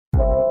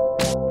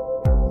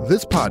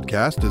This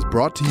podcast is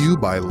brought to you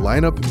by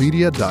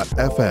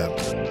lineupmedia.fm.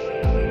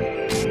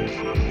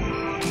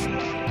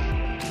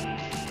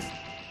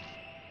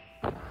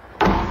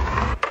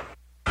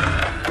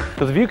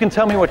 Because if you can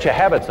tell me what your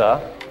habits are,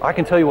 I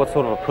can tell you what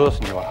sort of a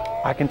person you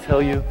are. I can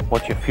tell you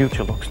what your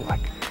future looks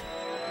like.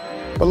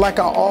 But like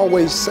I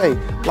always say,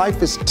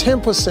 life is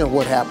 10%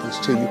 what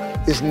happens to you,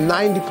 it's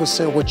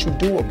 90% what you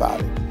do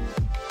about it.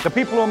 The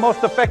people who are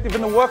most effective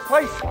in the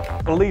workplace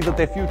believe that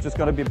their future is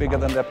going to be bigger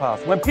than their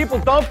past. When people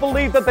don't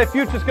believe that their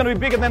future is going to be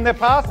bigger than their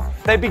past,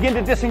 they begin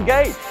to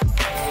disengage.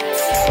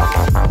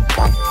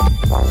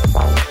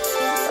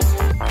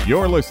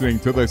 You're listening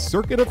to The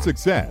Circuit of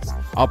Success,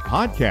 a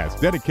podcast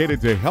dedicated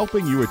to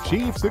helping you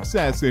achieve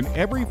success in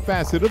every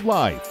facet of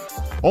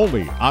life.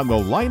 Only on the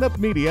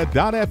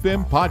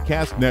lineupmedia.fm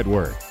podcast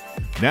network.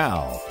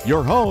 Now,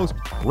 your host,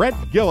 Brett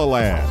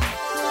Gilliland.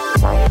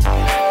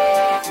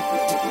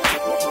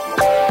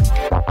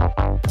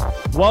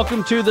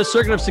 Welcome to The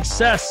Circuit of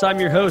Success. I'm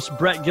your host,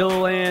 Brett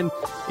Gilliland,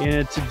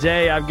 and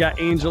today I've got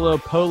Angelo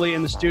Poli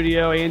in the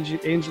studio.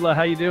 Angelo,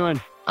 how you doing?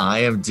 I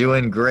am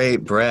doing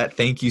great, Brett.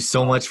 Thank you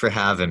so much for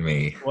having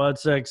me. Well,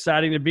 it's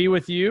exciting to be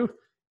with you,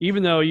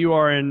 even though you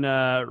are in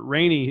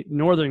rainy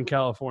Northern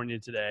California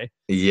today.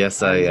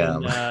 Yes, I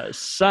am.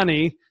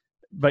 Sunny,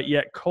 but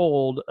yet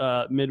cold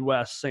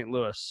Midwest St.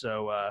 Louis.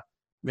 So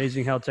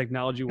amazing how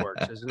technology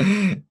works, isn't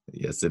it?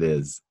 Yes, it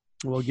is.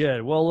 Well,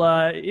 good. Well,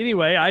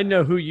 anyway, I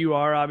know who you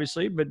are,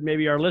 obviously, but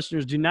maybe our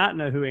listeners do not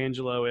know who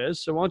Angelo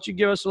is. So why don't you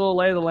give us a little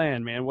lay of the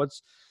land, man?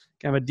 What's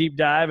kind of a deep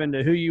dive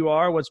into who you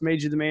are, what's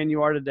made you the man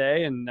you are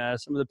today, and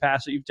some of the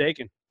paths that you've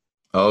taken.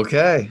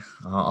 Okay.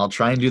 I'll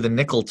try and do the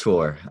nickel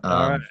tour.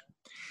 All right.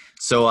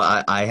 So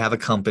I have a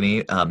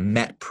company,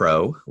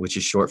 MetPro, which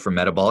is short for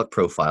metabolic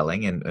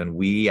profiling, and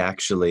we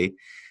actually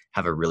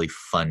have a really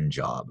fun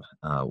job.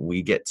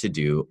 We get to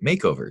do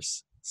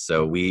makeovers.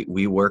 So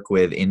we work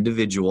with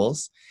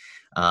individuals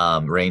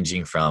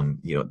ranging from,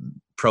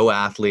 pro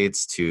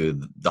athletes to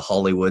the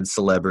Hollywood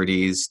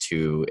celebrities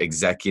to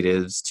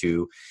executives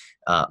to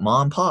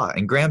mom and pa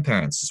and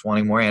grandparents just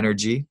wanting more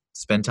energy,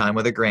 spend time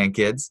with their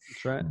grandkids.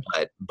 That's right.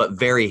 But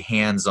very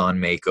hands-on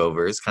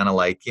makeovers, kind of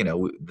like,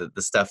 the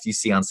stuff you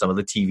see on some of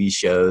the TV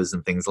shows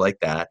and things like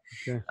that.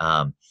 Okay.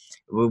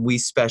 We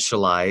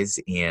specialize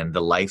in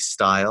the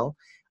lifestyle,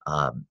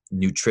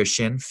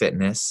 nutrition,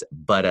 fitness,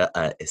 but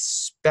a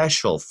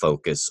special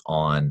focus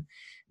on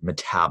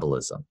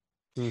metabolism.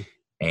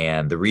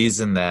 And the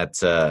reason that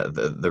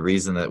the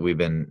reason that we've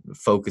been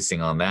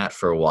focusing on that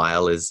for a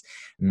while is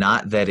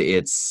not that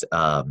it's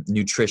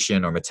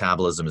nutrition or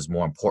metabolism is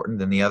more important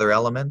than the other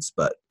elements,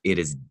 but it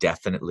is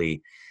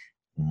definitely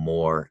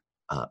more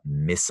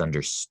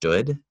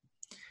misunderstood.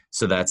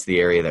 So that's the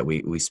area that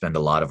we spend a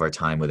lot of our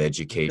time with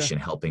education,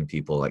 helping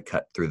people like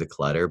cut through the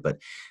clutter. But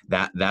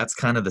that's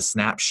kind of the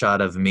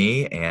snapshot of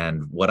me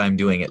and what I'm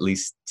doing, at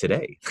least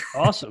today.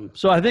 Awesome.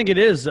 So I think it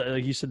is,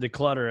 like you said, the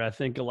clutter. I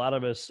think a lot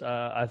of us,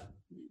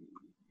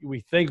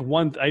 we think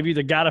I've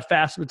either got a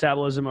fast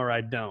metabolism or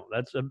I don't.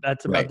 That's about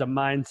Right. the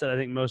mindset I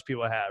think most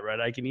people have, right?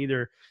 I can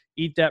either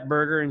eat that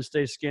burger and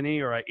stay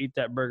skinny, or I eat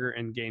that burger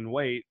and gain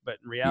weight. But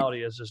in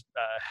reality, it's just a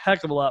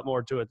heck of a lot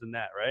more to it than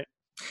that, right?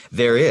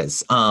 There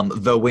is,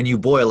 though when you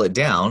boil it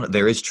down,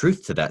 there is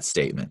truth to that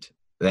statement.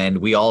 And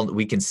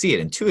we can see it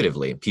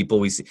intuitively.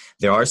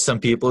 There are some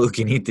people who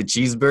can eat the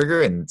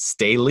cheeseburger and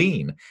stay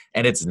lean,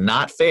 and it's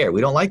not fair. We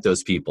don't like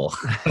those people.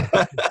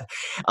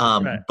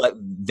 Right. But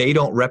they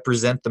don't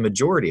represent the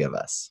majority of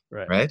us,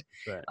 right?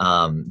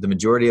 The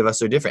majority of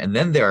us are different. And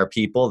then there are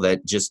people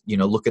that just,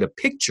 look at a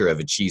picture of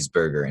a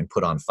cheeseburger and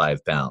put on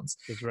 5 pounds.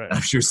 That's right.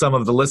 I'm sure some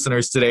of the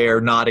listeners today are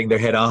nodding their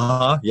head,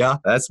 yeah,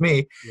 that's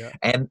me. Yeah.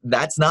 And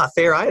that's not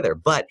fair either.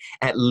 But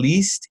at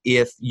least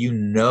if you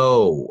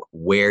know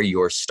where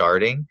you're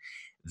starting,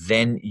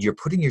 then you're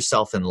putting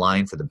yourself in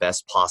line for the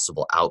best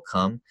possible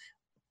outcome.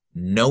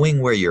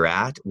 Knowing where you're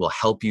at will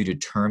help you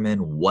determine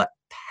what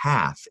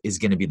path is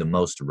going to be the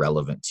most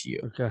relevant to you.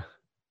 Okay.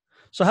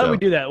 So how do we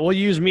do that? We'll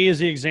use me as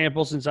the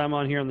example since I'm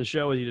on here on the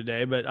show with you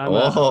today. But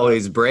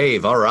he's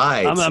brave. All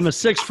right. I'm a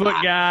 6-foot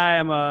guy.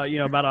 I'm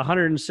about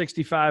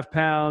 165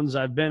 pounds.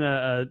 I've been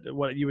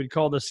what you would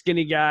call the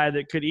skinny guy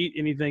that could eat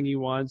anything he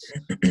wants.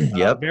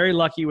 Yep. Very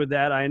lucky with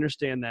that. I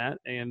understand that,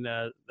 and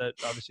that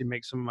obviously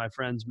makes some of my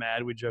friends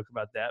mad. We joke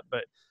about that,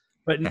 but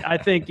I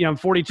think I'm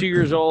 42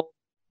 years old.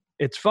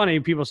 It's funny.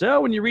 People say,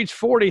 when you reach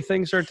 40,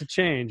 things start to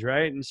change,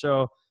 right? And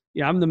so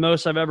I'm the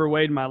most I've ever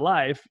weighed in my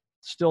life.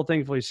 Still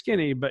thankfully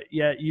skinny, but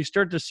yet you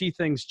start to see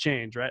things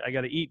change, right? I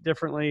got to eat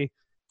differently.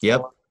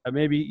 Yep.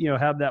 Maybe,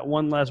 have that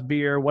one less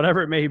beer,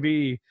 whatever it may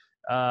be.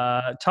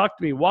 Talk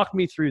to me, walk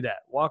me through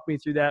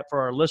that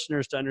for our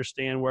listeners to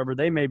understand wherever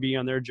they may be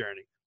on their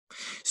journey.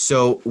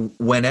 So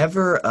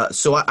whenever,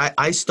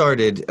 I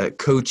started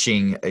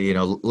coaching,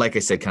 like I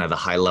said, kind of the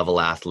high level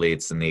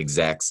athletes and the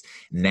execs.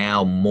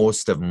 Now,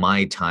 most of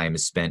my time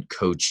is spent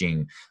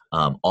coaching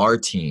our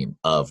team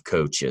of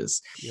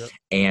coaches. Yep.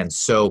 And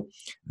so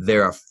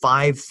there are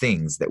 5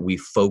 things that we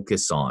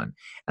focus on.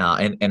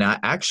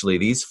 Actually,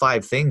 these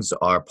 5 things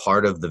are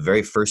part of the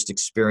very first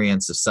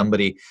experience. If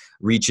somebody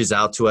reaches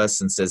out to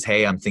us and says,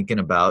 hey, I'm thinking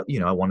about,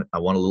 I want a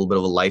little bit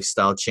of a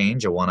lifestyle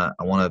change. I want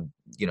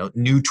to,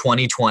 new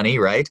 2020,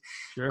 right?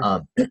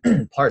 Sure.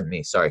 Pardon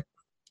me. Sorry.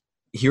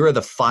 Here are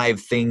the 5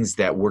 things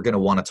that we're going to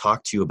want to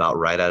talk to you about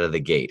right out of the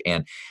gate.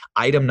 And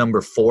item number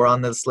 4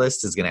 on this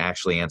list is going to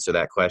actually answer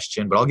that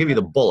question, but I'll give you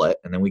the bullet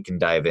and then we can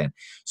dive in.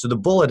 So the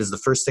bullet is the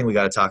first thing we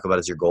got to talk about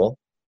is your goal.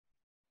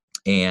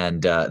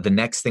 And the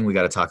next thing we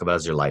got to talk about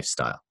is your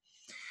lifestyle.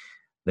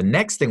 The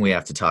next thing we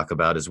have to talk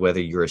about is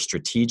whether you're a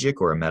strategic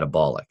or a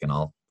metabolic. And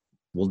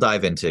we'll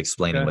dive into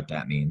explaining what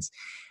that means.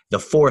 The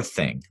 4th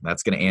thing,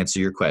 that's going to answer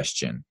your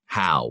question.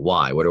 How?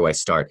 Why? Where do I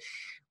start?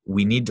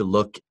 We need to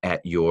look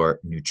at your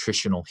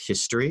nutritional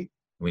history.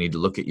 We need to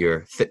look at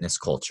your fitness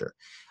culture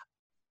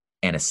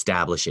and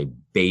establish a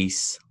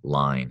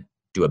baseline,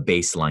 do a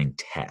baseline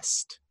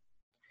test.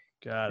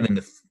 Got it. And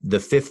then the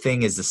 5th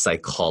thing is the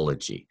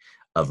psychology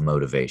of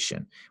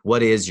motivation.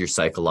 What is your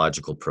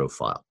psychological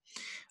profile?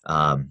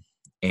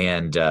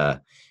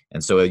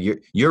 And so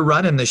you're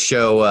running the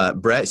show,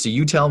 Brett. So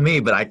you tell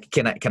me, but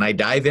can I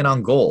dive in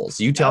on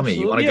goals? You tell me.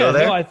 You want to go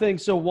there? No, I think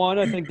so. One,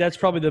 I think that's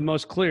probably the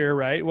most clear,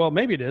 right? Well,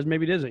 maybe it is,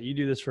 maybe it isn't. You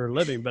do this for a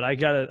living, but I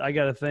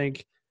gotta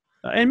think,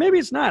 and maybe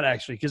it's not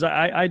actually, because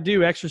I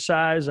do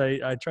exercise.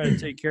 I try to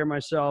take care of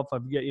myself. I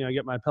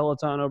get my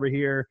Peloton over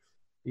here.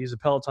 I use the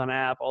Peloton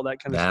app, all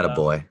that kind of stuff.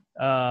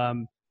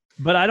 Attaboy.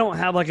 But I don't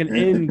have like an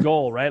end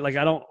goal, right? Like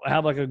I don't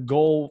have like a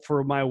goal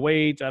for my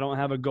weight. I don't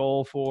have a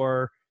goal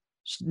for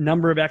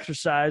number of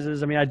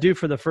exercises. I mean, I do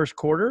for the first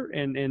quarter,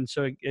 and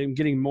so I'm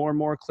getting more and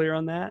more clear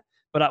on that.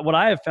 But what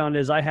I have found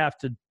is I have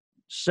to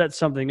set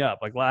something up.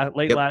 Like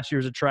last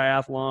year's a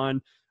triathlon.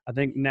 I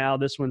think now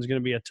this one's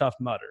going to be a Tough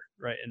Mudder,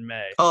 right, in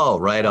May. Oh,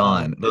 right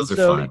on. Those are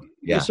fun.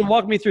 Yeah. So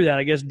walk me through that.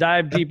 I guess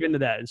dive deep into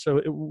that. And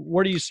so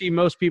what do you see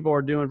most people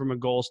are doing from a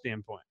goal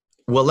standpoint?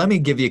 Well, let me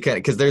give you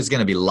because there's going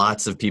to be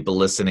lots of people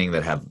listening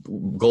that have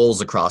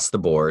goals across the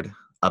board.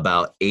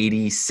 About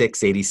 86,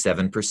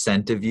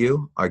 87% of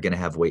you are going to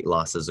have weight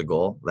loss as a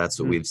goal. That's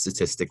what we've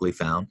statistically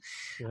found.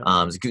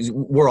 Yeah. Because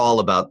we're all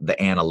about the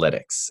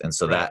analytics. And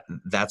so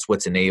that's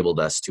what's enabled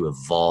us to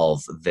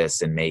evolve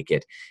this and make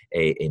it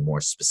a more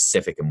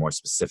specific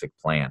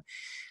plan.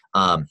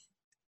 Let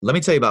me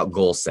tell you about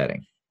goal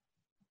setting.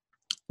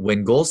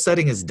 When goal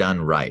setting is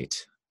done right,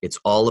 it's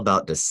all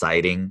about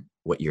deciding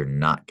what you're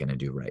not going to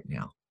do right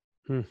now.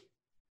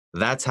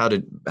 That's how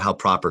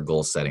proper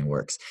goal setting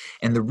works.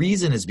 And the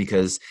reason is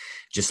because,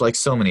 just like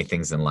so many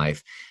things in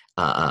life,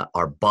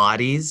 our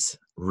bodies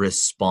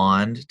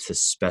respond to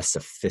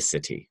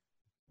specificity.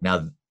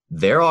 Now,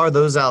 there are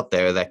those out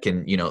there that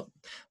can,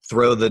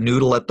 throw the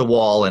noodle at the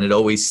wall and it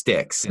always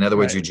sticks. In other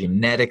words, you're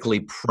genetically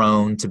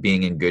prone to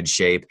being in good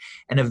shape,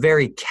 and a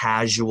very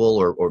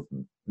casual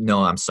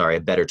a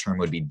better term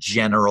would be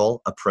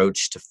general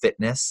approach to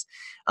fitness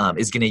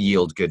is going to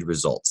yield good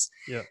results.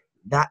 Yeah.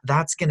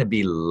 That's going to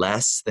be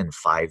less than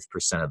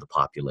 5% of the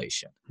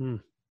population.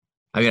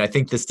 I mean, I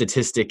think the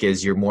statistic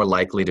is you're more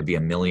likely to be a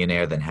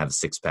millionaire than have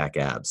 6-pack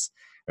abs,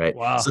 right?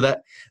 Wow. So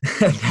that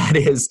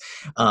is,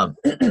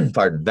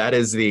 that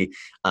is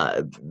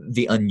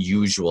the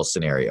unusual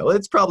scenario.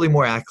 It's probably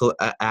more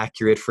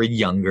accurate for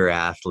younger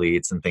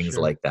athletes and things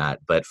like that.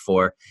 But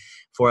for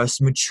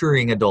us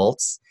maturing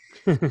adults,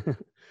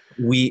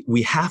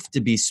 we have to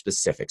be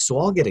specific. So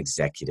I'll get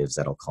executives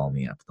that'll call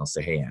me up and they'll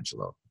say, "Hey,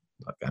 Angelo,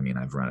 look, I mean,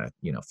 I've run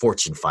a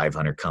Fortune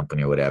 500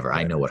 company or whatever.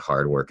 I know what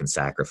hard work and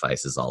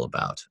sacrifice is all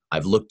about.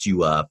 I've looked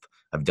you up.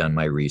 I've done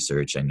my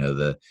research. I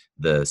know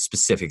the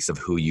specifics of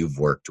who you've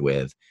worked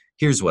with.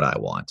 Here's what I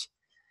want.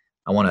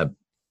 I want to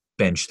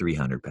bench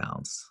 300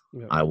 pounds.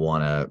 Yeah. I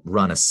want to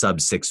run a sub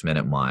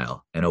 6-minute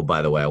mile. And oh,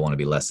 by the way, I want to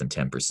be less than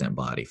 10%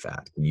 body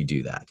fat. Can you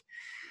do that?"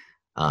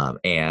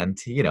 And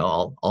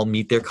I'll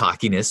meet their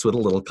cockiness with a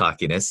little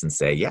cockiness and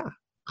say, yeah,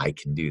 I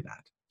can do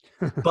that.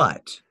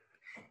 But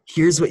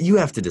here's what you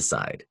have to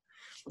decide.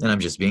 And I'm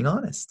just being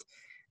honest.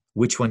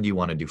 Which one do you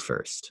want to do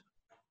first?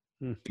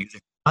 Because if you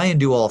try and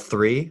do all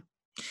 3,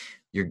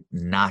 you're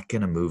not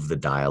going to move the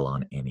dial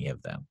on any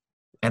of them.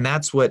 And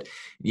that's what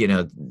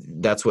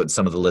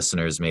some of the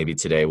listeners maybe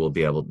today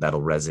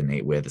that'll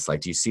resonate with. It's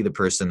like, do you see the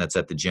person that's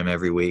at the gym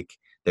every week?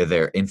 They're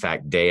there, in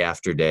fact, day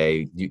after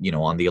day,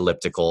 on the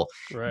elliptical,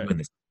 doing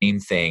the same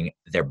thing.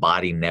 Their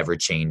body never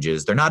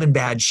changes. They're not in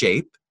bad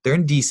shape. They're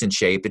in decent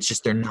shape. It's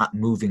just they're not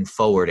moving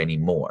forward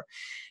anymore.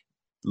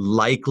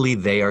 Likely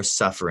they are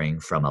suffering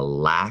from a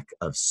lack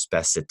of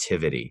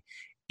specificity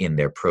in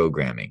their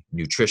programming.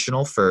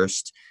 Nutritional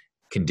first,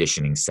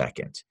 conditioning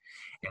second.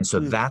 And so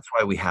that's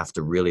why we have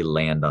to really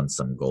land on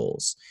some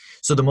goals.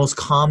 So the most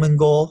common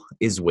goal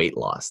is weight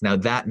loss. Now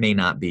that may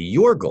not be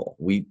your goal.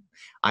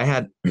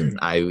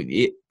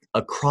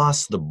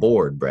 Across the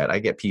board, Brett, I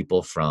get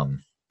people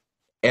from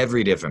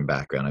every different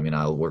background. I mean,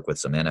 I'll work with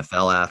some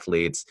NFL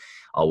athletes.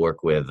 I'll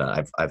work with,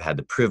 I've had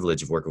the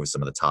privilege of working with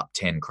some of the top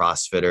 10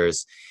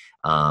 CrossFitters.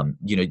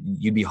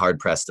 You'd be hard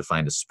pressed to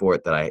find a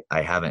sport that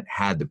I haven't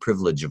had the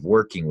privilege of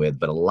working with,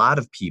 but a lot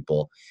of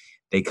people,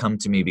 they come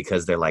to me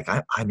because they're like,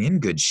 I'm in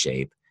good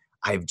shape.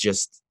 I've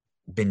just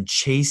been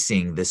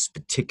chasing this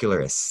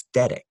particular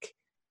aesthetic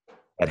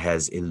that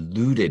has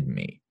eluded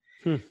me.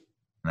 And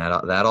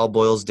that all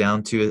boils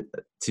down to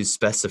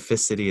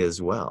specificity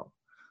as well.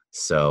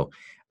 So,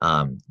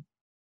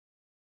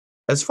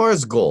 as far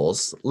as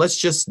goals, let's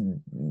just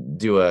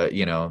do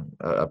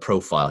a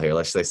profile here.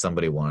 Let's say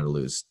somebody wanted to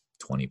lose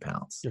 20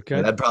 pounds. Okay.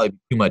 That'd probably be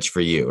too much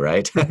for you,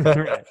 right?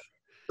 Right.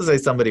 Let's say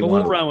somebody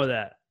We'll run with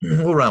that.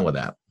 We'll run with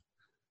that.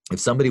 If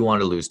somebody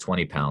wanted to lose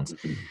 20 pounds,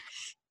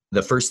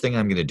 the first thing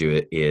I'm going to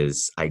do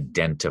is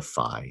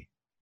identify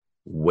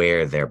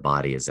where their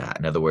body is at.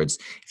 In other words,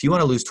 if you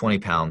want to lose 20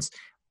 pounds,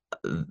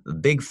 the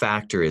big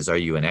factor is, are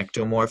you an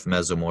ectomorph,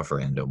 mesomorph,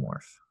 or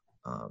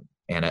endomorph?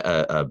 And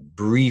a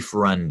brief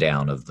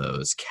rundown of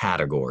those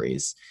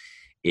categories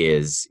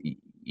is,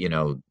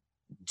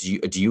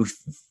 do you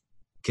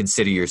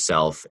consider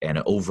yourself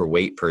an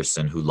overweight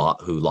person who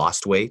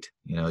lost weight?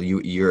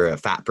 You're a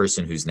fat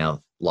person who's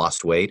now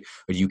lost weight,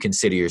 or do you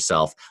consider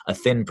yourself a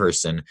thin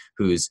person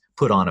who's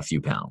put on a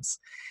few pounds?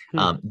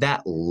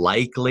 That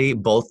likely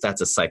that's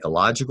a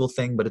psychological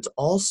thing, but it's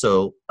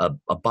also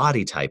a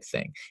body type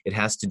thing. It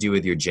has to do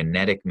with your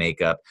genetic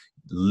makeup,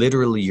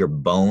 literally your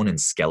bone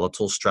and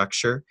skeletal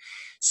structure.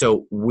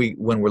 So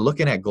when we're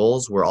looking at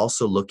goals, we're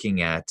also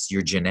looking at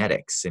your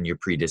genetics and your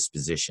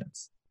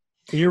predispositions.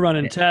 You're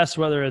running tests,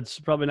 whether it's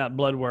probably not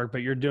blood work,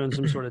 but you're doing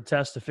some sort of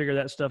test to figure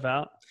that stuff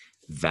out?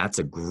 That's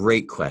a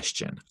great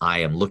question. I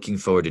am looking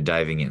forward to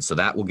diving in. So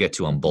that we'll get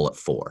to on bullet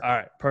 4. All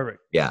right, perfect.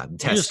 Yeah,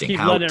 testing. Just keep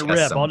letting it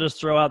rip. I'll just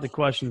throw out the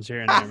questions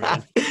here and there,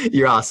 man.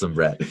 You're awesome,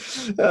 Brett.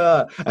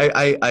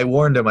 I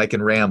warned him I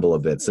can ramble a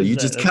bit, so you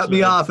just cut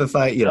me off if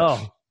I,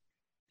 Oh.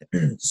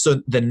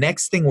 So the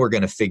next thing we're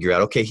going to figure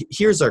out, okay,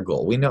 here's our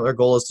goal. We know our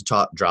goal is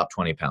to drop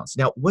 20 pounds.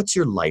 Now, what's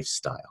your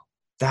lifestyle?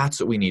 That's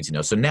what we need to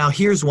know. So now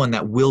here's one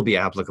that will be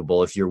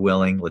applicable if you're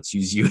willing. Let's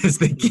use you as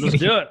the guinea. Let's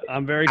do it.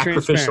 I'm very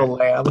sacrificial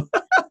lamb.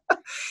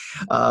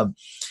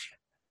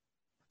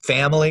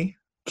 Family,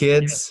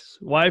 kids. Yes.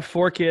 Wife,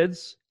 4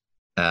 kids.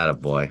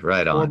 Attaboy,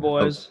 right on.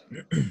 4 boys.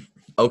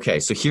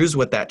 Okay, so here's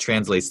what that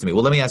translates to me.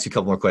 Well, let me ask you a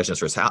couple more questions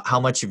first. How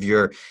much of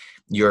your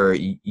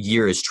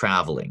year is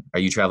traveling? Are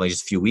you traveling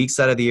just a few weeks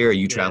out of the year? Or are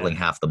you traveling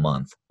half the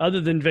month?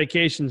 Other than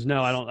vacations,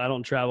 no, I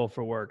don't travel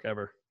for work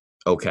ever.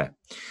 Okay.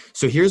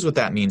 So here's what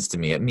that means to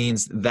me. It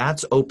means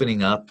that's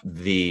opening up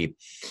the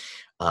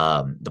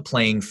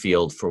playing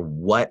field for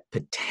what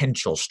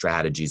potential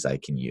strategies I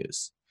can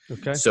use.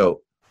 Okay.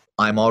 So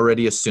I'm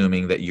already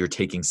assuming that you're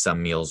taking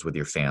some meals with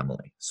your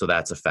family. So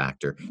that's a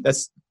factor.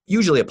 That's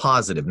usually a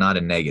positive, not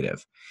a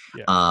negative.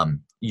 Yeah.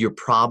 You're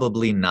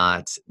probably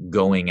not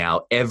going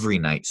out every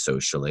night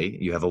socially.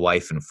 You have a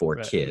wife and 4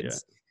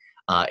 kids.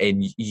 Yeah.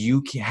 And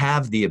you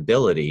have the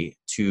ability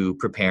to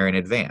prepare in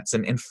advance.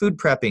 And food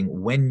prepping,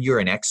 when you're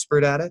an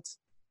expert at it,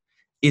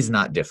 is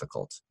not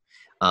difficult.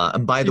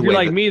 And by the way,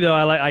 like me though,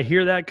 I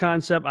hear that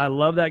concept. I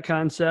love that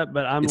concept,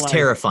 but it's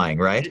terrifying,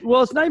 right?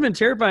 Well, it's not even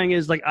terrifying.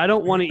 Is like I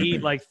don't want to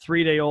eat like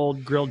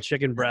 3-day-old grilled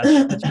chicken breast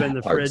that's been in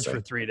the fridge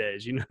for 3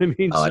 days. You know what I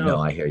mean? Oh, no,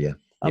 I hear you.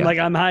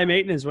 I'm high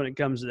maintenance when it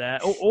comes to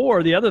that.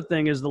 Or the other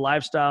thing is the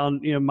lifestyle.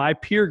 My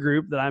peer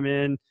group that I'm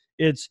in.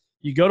 It's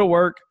you go to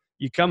work,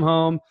 you come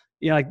home.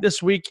 Like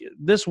this week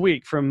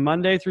from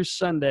Monday through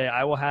Sunday,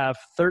 I will have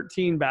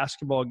 13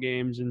 basketball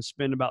games and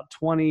spend about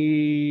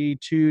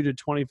 22 to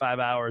 25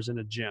 hours in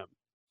a gym.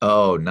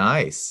 Oh,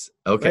 nice.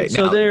 Okay. Right?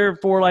 So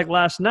therefore, like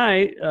last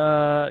night,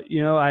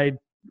 I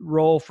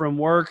roll from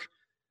work,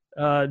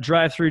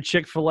 drive through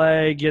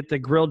Chick-fil-A, get the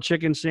grilled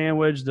chicken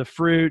sandwich, the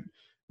fruit,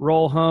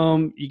 roll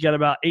home. You got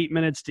about 8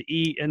 minutes to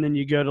eat, and then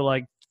you go to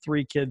like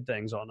 3 kid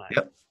things all night.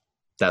 Yep.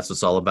 That's what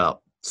it's all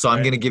about. So I'm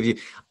going to give you,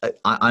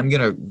 I'm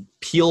going to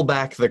peel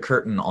back the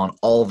curtain on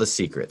all the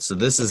secrets. So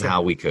this is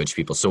how we coach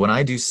people. So when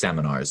I do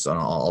seminars,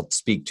 I'll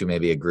speak to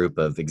maybe a group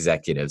of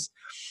executives.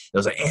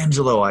 They'll say,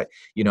 Angelo,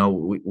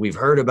 we've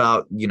heard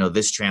about,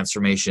 this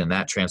transformation and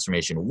that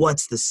transformation.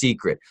 What's the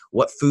secret?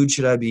 What food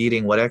should I be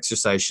eating? What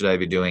exercise should I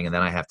be doing? And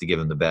then I have to give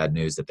them the bad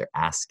news that they're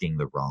asking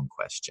the wrong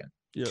question.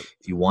 Yep.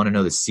 If you want to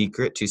know the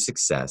secret to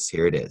success,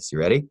 here it is. You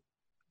ready?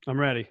 I'm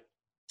ready.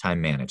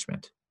 Time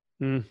management.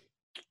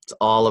 It's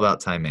all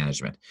about time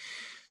management.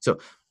 So,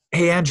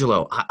 hey,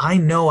 Angelo, I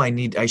know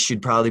I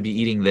should probably be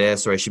eating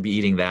this, or I should be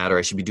eating that, or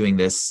I should be doing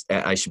this.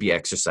 I should be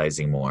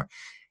exercising more.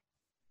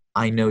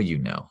 I know you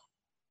know.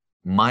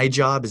 My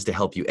job is to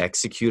help you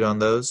execute on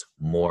those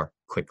more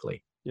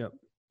quickly. Yep.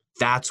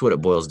 That's what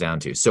it boils down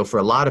to. So for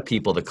a lot of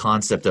people, the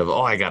concept of,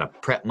 I got to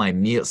prep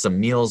some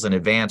meals in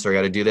advance, or I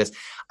got to do this.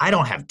 I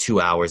don't have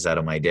 2 hours out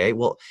of my day.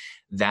 Well,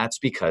 that's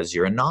because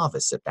you're a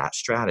novice at that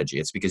strategy.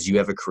 It's because you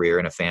have a career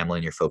and a family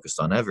and you're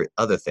focused on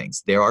other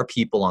things. There are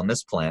people on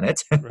this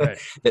planet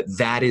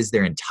that is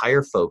their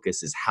entire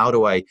focus is how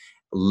do I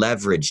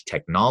leverage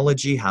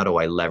technology? How do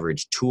I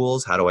leverage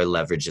tools? How do I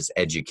leverage this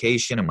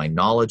education and my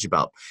knowledge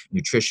about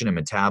nutrition and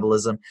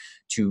metabolism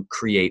to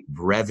create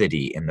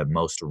brevity in the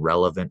most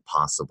relevant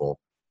possible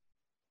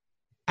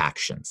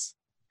actions?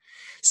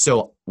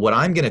 So what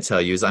I'm going to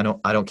tell you is I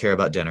don't care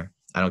about dinner.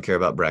 I don't care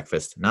about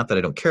breakfast. Not that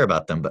I don't care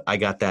about them, but I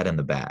got that in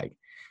the bag.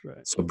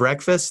 Right. So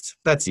breakfast,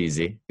 that's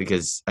easy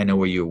because I know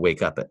where you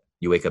wake up at.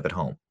 You wake up at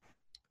home.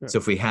 Right. So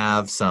if we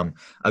have some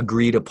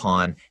agreed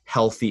upon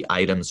healthy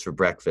items for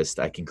breakfast,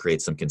 I can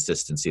create some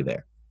consistency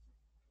there.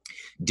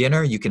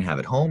 Dinner, you can have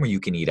at home or you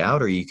can eat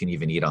out or you can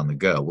even eat on the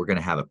go. We're going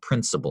to have a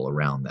principle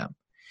around them.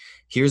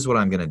 Here's what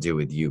I'm going to do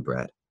with you,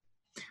 Brett.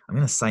 I'm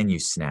going to assign you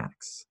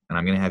snacks, and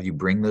I'm going to have you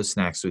bring those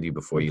snacks with you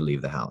before you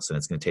leave the house. And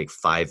it's going to take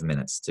 5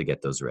 minutes to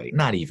get those ready.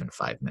 Not even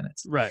 5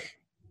 minutes. Right.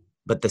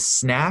 But the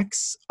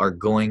snacks are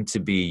going to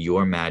be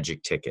your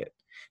magic ticket.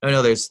 I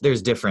know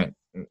there's different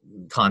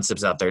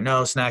concepts out there.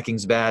 No,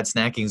 snacking's bad.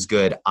 Snacking's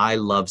good. I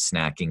love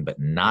snacking, but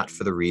not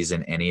for the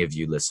reason any of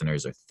you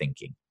listeners are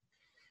thinking.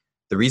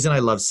 The reason I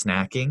love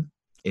snacking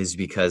is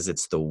because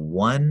it's the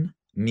one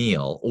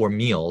meal or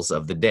meals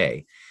of the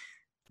day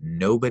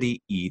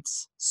nobody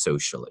eats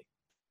socially.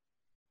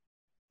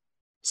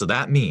 So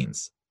that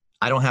means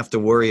I don't have to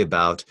worry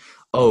about,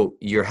 oh,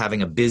 you're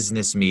having a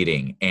business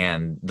meeting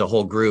and the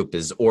whole group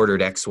is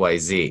ordered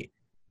XYZ.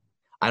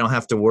 I don't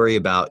have to worry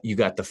about you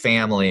got the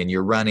family and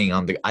you're running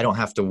on I don't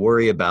have to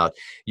worry about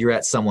you're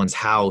at someone's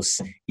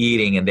house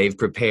eating and they've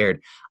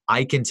prepared.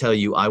 I can tell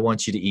you, I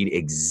want you to eat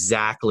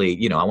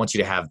exactly, I want you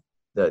to have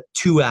the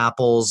 2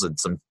 apples and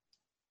some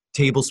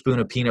tablespoon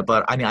of peanut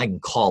butter. I mean, I can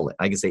call it.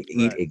 I can say,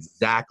 eat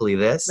exactly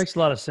this. Makes a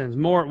lot of sense.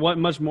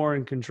 Much more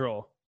in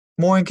control.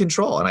 More in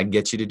control, and I can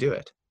get you to do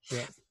it.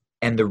 Yeah.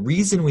 And the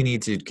reason we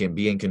need to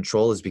be in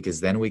control is because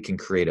then we can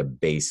create a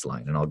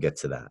baseline, and I'll get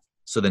to that.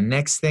 So the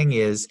next thing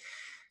is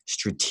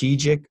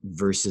strategic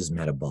versus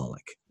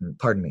metabolic.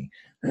 Pardon me.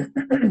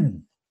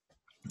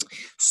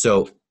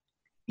 So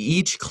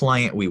each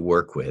client we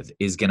work with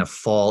is going to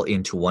fall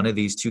into one of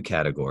these 2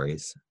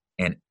 categories,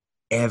 and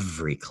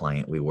every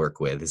client we work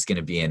with is going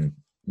to be in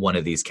one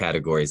of these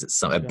categories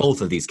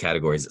both of these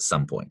categories at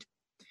some point.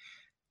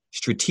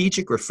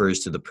 Strategic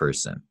refers to the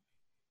person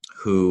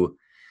who,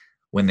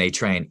 when they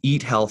try and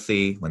eat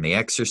healthy, when they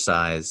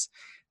exercise,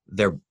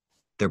 their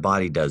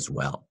body does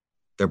well.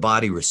 Their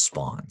body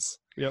responds.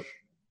 Yep.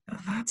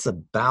 That's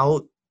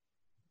about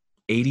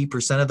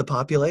 80% of the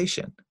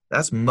population.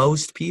 That's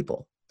most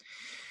people.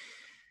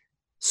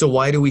 So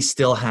why do we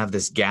still have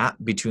this gap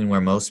between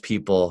where most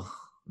people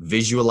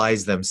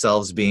visualize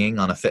themselves being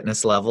on a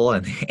fitness level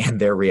and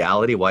their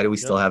reality? Why do we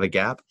still have a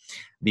gap?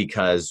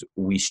 Because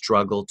we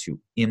struggle to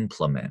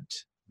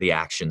implement the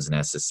actions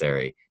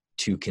necessary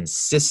to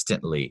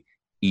consistently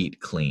eat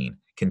clean,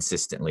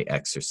 consistently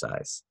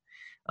exercise.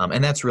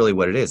 And that's really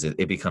what it is.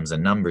 It becomes a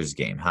numbers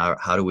game. How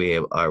are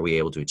we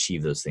able to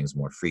achieve those things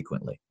more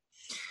frequently?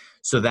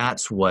 So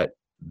that's what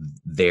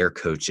their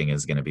coaching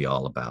is going to be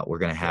all about. We're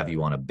going to have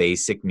you on a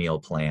basic meal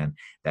plan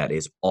that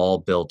is all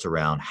built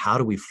around how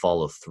do we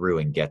follow through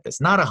and get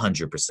this? Not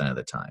 100% of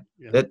the time.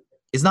 Yeah. That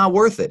is not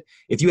worth it.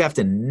 If you have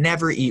to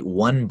never eat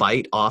one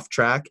bite off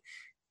track,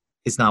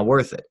 it's not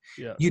worth it.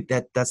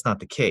 Yeah. That's not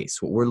the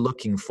case. What we're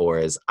looking for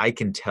is I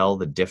can tell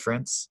the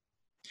difference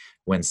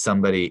when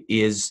somebody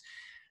is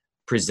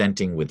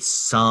presenting with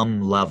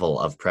some level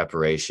of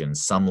preparation,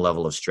 some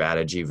level of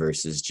strategy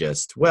versus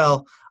just,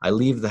 well, I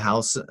leave the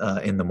house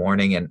in the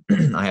morning and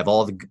I have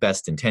all the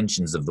best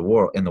intentions of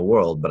in the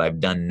world, but I've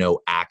done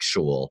no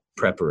actual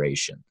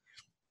preparation.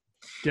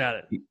 Got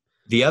it.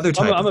 The other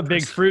type I'm a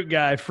big fruit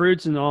guy,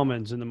 fruits and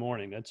almonds in the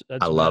morning. That's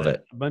I love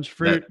it. A bunch of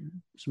fruit,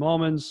 some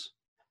almonds,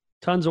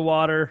 tons of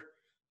water.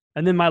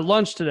 And then my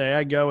lunch today,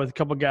 I go with a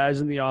couple guys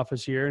in the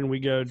office here and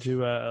we go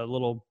to a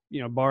little,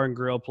 bar and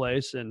grill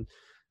place, and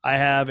I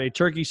have a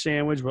turkey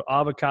sandwich with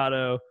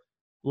avocado,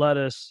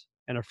 lettuce,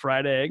 and a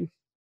fried egg,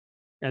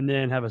 and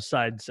then have a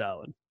side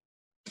salad.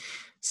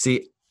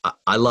 See,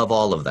 I love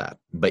all of that,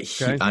 but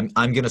I'm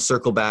going to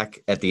circle back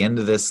at the end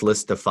of this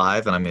list of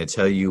 5, and I'm going to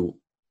tell you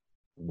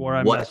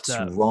what's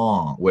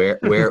wrong, where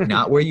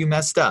not where you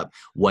messed up,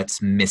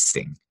 what's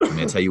missing. I'm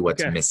going to tell you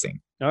what's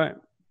missing. All right.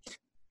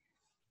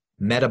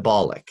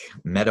 Metabolic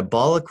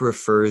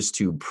refers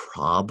to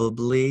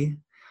probably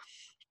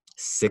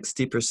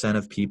 60%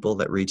 of people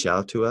that reach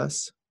out to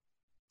us.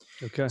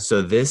 Okay.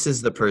 So this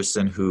is the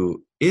person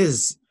who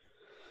is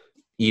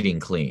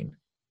eating clean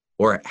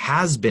or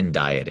has been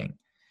dieting,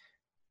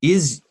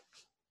 is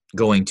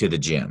going to the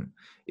gym,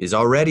 is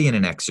already in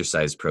an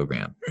exercise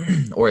program,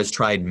 or has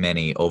tried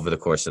many over the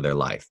course of their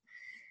life.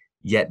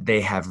 Yet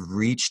they have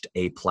reached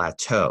a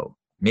plateau.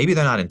 Maybe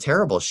they're not in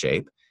terrible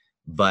shape,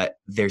 but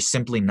they're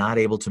simply not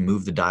able to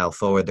move the dial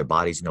forward. Their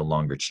body's no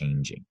longer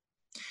changing.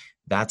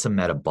 That's a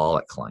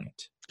metabolic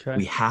client. Okay.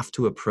 We have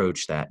to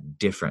approach that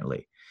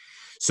differently.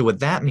 So what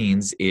that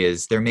means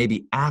is there may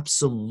be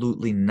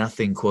absolutely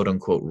nothing, quote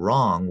unquote,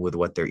 wrong with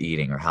what they're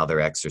eating or how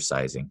they're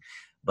exercising,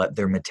 but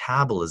their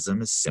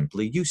metabolism is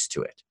simply used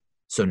to it.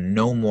 So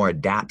no more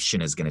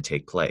adaptation is going to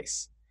take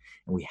place.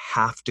 And we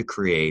have to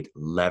create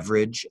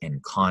leverage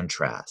and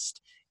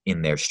contrast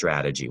in their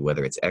strategy,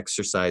 whether it's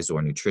exercise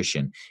or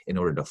nutrition, in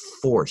order to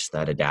force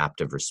that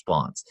adaptive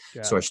response.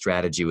 So our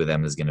strategy with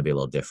them is going to be a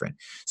little different.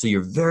 So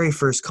your very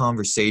first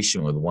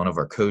conversation with one of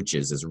our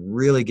coaches is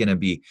really going to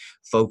be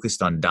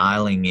focused on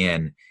dialing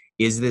in,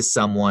 is this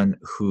someone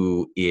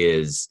who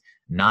is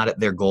not at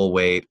their goal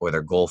weight or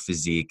their goal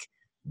physique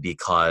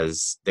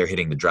because they're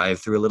hitting the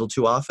drive-through a little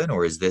too often?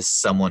 Or is this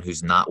someone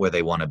who's not where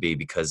they want to be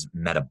because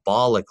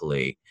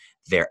metabolically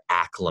they're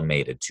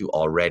acclimated to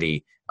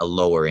already a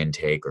lower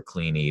intake or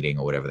clean eating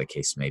or whatever the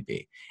case may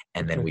be?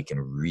 And then we can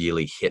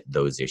really hit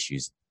those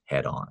issues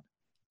head on.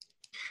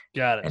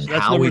 Got it. And so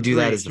that's how we number do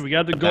three. that is so we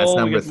got the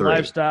goal, we got the 3.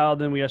 lifestyle,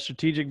 then we got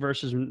strategic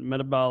versus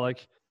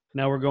metabolic.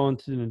 Now we're going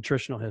to the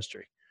nutritional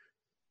history.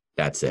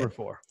 That's it. Number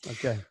 4.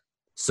 Okay.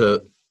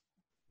 So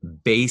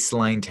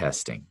baseline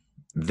testing.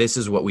 This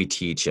is what we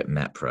teach at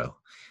MetPro.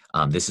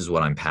 This is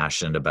what I'm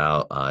passionate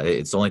about.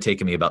 It's only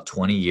taken me about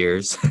 20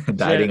 years,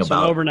 dieting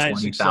about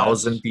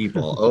 20,000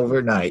 people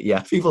overnight.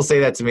 Yeah, people say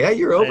that to me. Hey,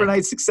 you're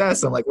overnight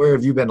success. I'm like, where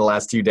have you been the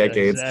last 2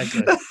 decades?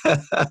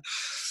 Exactly.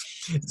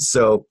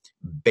 So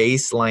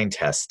baseline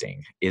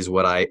testing is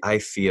what I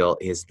feel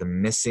is the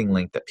missing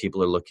link that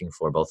people are looking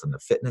for, both in the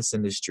fitness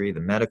industry,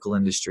 the medical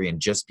industry, and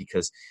just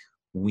because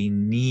we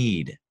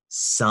need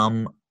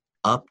some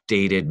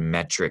updated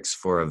metrics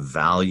for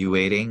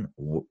evaluating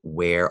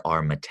where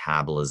our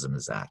metabolism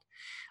is at.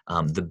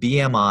 The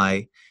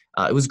BMI,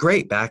 it was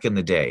great back in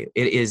the day.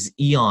 It is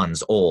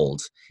eons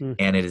old,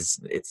 and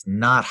it's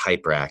not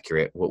hyper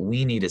accurate. What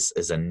we need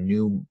is a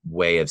new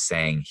way of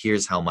saying,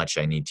 here's how much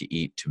I need to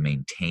eat to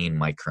maintain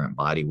my current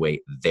body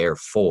weight.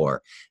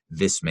 Therefore,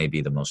 this may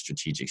be the most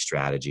strategic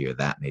strategy, or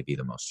that may be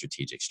the most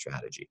strategic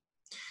strategy.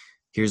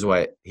 Here's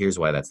why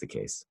that's the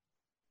case.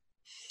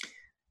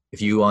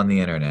 If you on the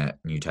internet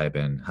and you type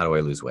in, how do I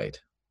lose weight?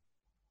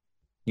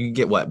 You can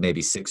get what,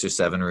 maybe 6 or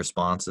 7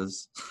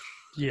 responses?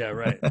 Yeah,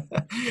 right.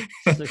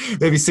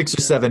 Maybe 6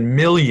 or 7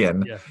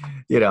 million,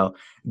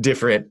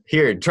 different,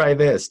 here, try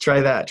this,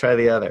 try that, try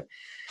the other.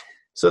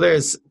 So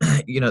there's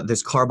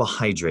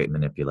carbohydrate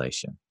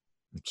manipulation,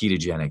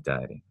 ketogenic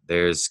dieting.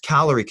 There's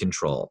calorie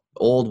control,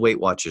 old Weight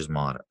Watchers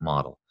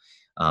model.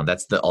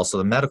 That's also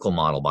the medical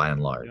model by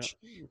and large.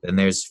 Yeah. Then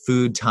there's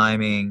food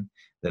timing.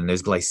 Then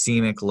there's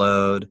glycemic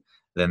load.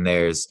 Then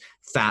there's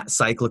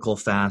cyclical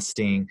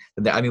fasting.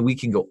 I mean, we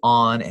can go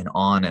on and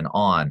on and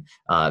on.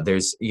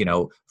 There's,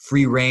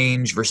 free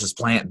range versus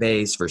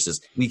plant-based versus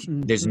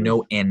there's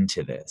no end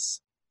to this.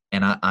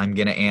 And I'm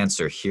going to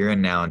answer here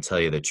and now and tell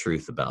you the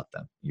truth about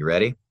them. You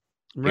ready?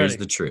 Here's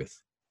the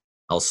truth.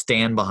 I'll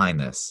stand behind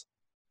this.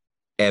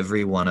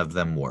 Every one of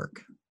them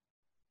work.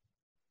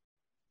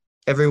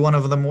 Every one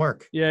of them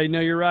work. Yeah,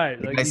 you're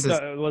right. Like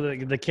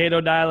the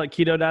keto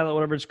diet,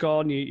 whatever it's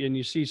called, and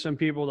you see some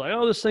people like,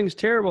 oh, this thing's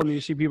terrible, and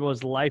you see people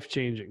as life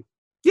changing.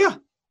 Yeah,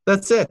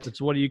 that's it. That's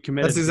what are you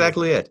committed to? That's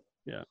exactly it.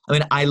 Yeah. I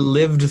mean, I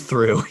lived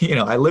through the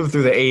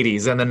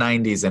 80s and the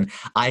 90s, and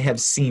I have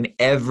seen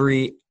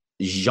every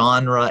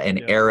genre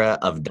and era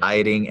of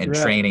dieting and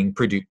training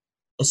produce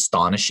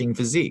astonishing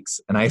physiques.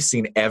 And I've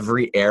seen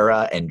every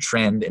era and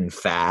trend and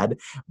fad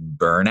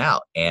burn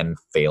out and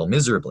fail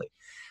miserably.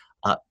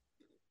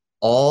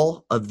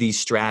 All of these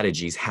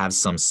strategies have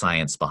some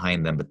science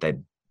behind them, but that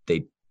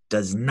they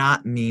does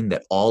not mean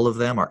that all of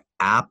them are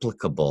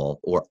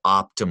applicable or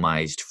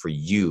optimized for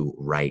you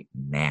right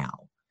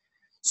now.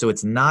 So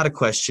it's not a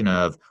question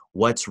of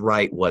what's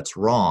right, what's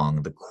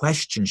wrong. The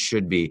question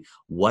should be,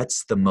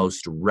 what's the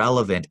most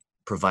relevant,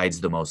 provides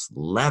the most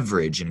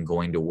leverage, and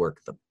going to work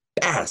the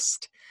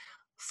best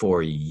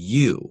for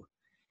you.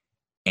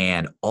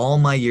 And all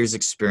my years'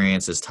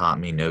 experience has taught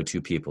me no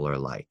two people are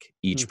alike.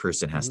 Each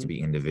person has to be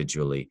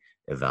individually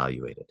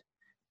evaluated.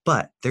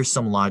 But there's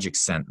some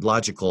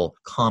logical,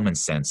 common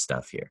sense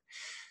stuff here.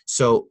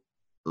 So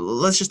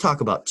let's just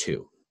talk about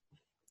 2.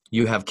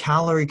 You have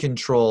calorie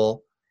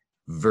control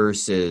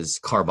versus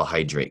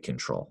carbohydrate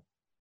control.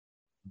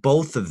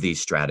 Both of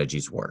these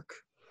strategies work.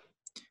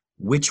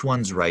 Which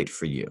one's right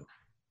for you?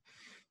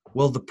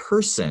 Well, the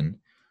person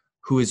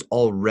who has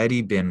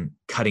already been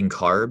cutting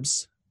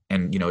carbs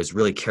and is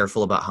really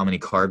careful about how many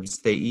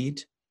carbs they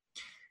eat,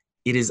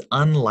 it is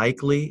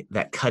unlikely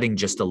that cutting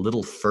just a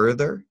little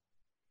further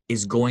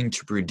is going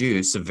to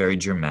produce a very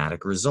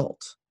dramatic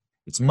result.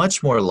 It's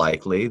much more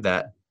likely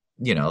that,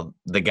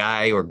 the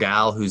guy or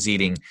gal who's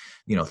eating,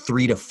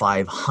 300 to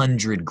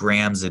 500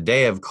 grams a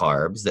day of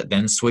carbs that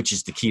then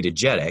switches to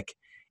ketogenic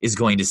is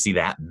going to see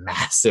that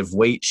massive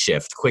weight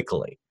shift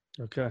quickly.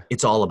 Okay.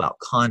 It's all about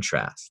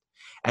contrast.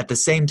 At the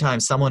same time,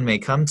 someone may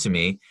come to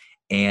me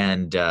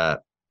and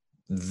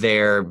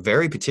they're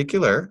very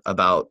particular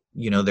about,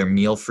 their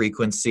meal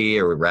frequency,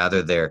 or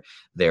rather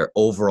their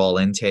overall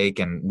intake.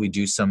 And we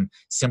do some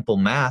simple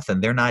math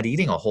and they're not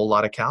eating a whole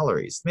lot of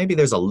calories. Maybe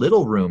there's a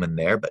little room in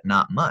there, but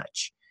not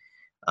much.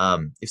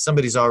 If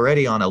somebody's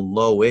already on a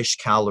low-ish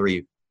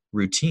calorie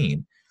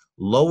routine,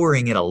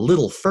 lowering it a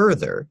little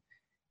further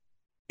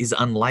is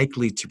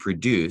unlikely to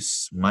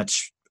produce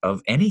much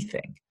of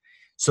anything.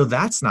 So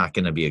that's not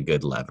going to be a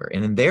good lever.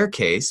 And in their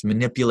case,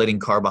 manipulating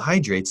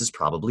carbohydrates is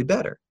probably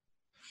better.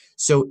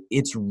 So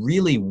it's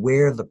really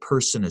where the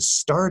person is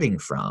starting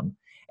from.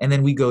 And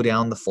then we go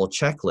down the full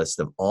checklist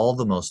of all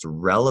the most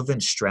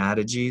relevant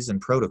strategies and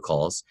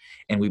protocols.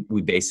 And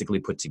we basically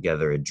put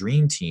together a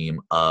dream team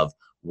of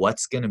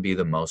what's going to be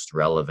the most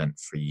relevant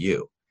for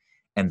you.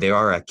 And there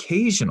are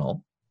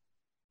occasional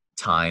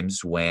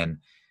times when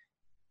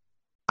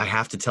I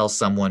have to tell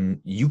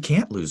someone, you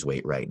can't lose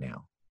weight right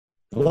now.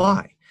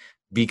 Why?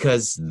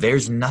 Because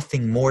there's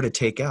nothing more to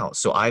take out.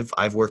 So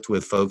I've worked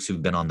with folks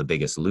who've been on The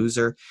Biggest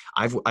Loser.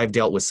 I've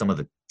dealt with some of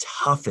the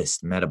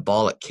toughest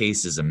metabolic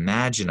cases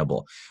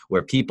imaginable,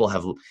 where people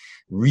have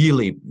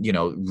really,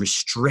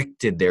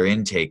 restricted their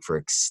intake for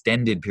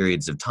extended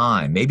periods of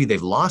time. Maybe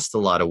they've lost a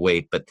lot of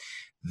weight, but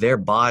their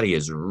body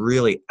is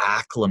really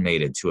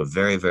acclimated to a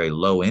very, very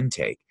low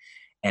intake.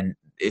 And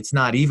it's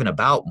not even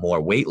about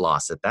more weight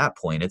loss at that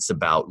point. It's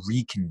about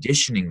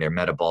reconditioning their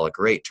metabolic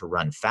rate to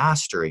run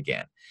faster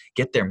again,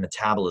 get their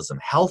metabolism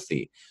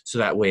healthy, so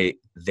that way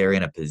they're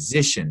in a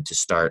position to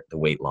start the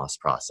weight loss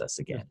process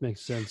again. That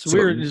makes sense. So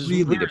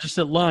we were just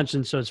at lunch,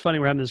 and so it's funny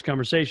we're having this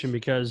conversation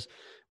because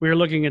we were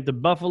looking at the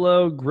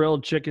buffalo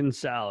grilled chicken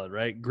salad,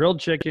 right?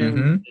 Grilled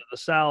chicken, the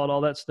salad,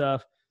 all that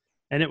stuff.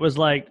 And it was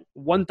like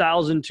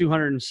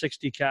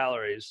 1,260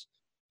 calories.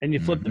 And you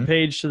flip the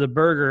page to the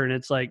burger, and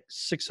it's like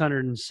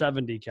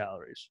 670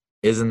 calories.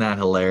 Isn't that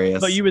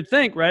hilarious? But you would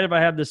think, right, if I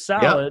have the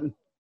salad,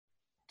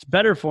 it's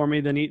better for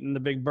me than eating the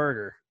big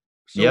burger.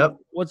 So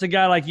what's a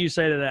guy like you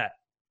say to that?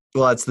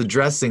 Well, it's the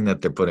dressing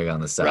that they're putting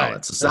on the salad.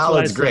 Right. So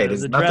salad's great.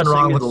 There's nothing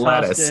wrong with the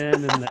lettuce.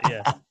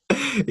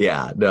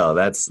 Yeah, no,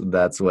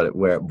 that's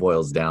where it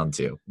boils down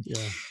to. Yeah.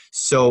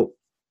 So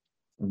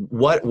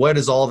what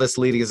is all this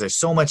leading? Is there's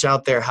so much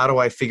out there? How do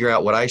I figure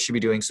out what I should be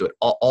doing? So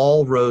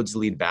all roads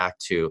lead back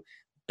to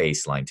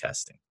baseline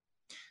testing.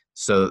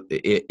 So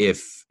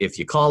if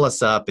you call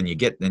us up and you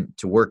get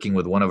into working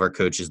with one of our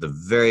coaches, the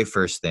very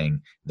first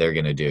thing they're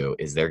going to do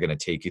is they're going to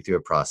take you through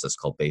a process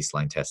called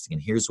baseline testing.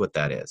 And here's what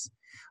that is.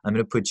 I'm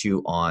going to put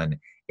you on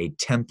a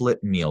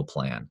template meal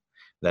plan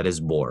that is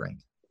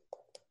boring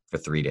for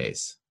 3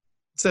 days.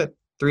 That's it.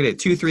 3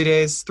 days, 2, 3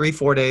 days, 3,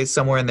 4 days,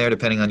 somewhere in there,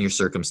 depending on your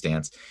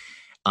circumstance.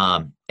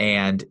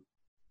 And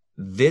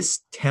this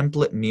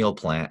template meal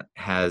plan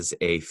has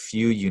a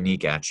few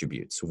unique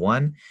attributes.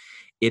 One,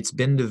 it's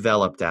been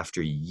developed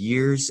after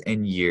years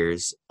and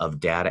years of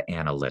data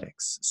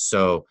analytics.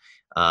 So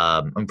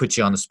I'm going to put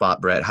you on the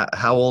spot, Brett.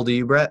 How old are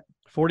you, Brett?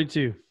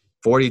 42.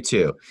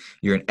 42.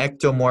 You're an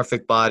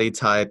ectomorphic body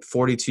type,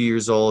 42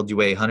 years old. You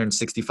weigh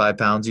 165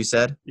 pounds, you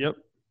said? Yep.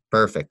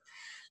 Perfect.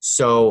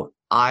 So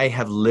I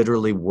have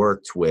literally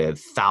worked with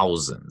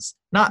thousands,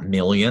 not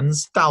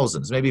millions,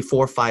 thousands, maybe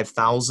 4,000 or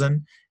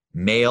 5,000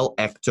 male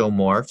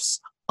ectomorphs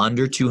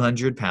under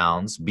 200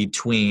 pounds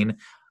between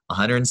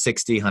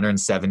 160,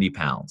 170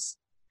 pounds.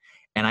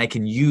 And I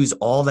can use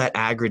all that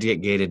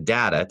aggregated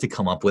data to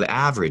come up with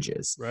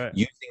averages. Right.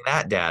 Using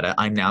that data,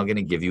 I'm now going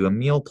to give you a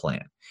meal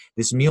plan.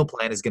 This meal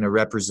plan is going to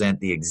represent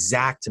the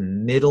exact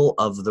middle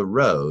of the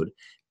road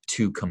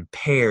to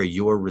compare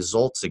your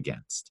results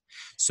against.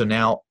 So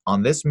now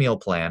on this meal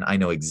plan, I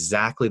know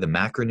exactly the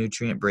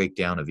macronutrient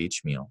breakdown of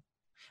each meal.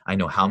 I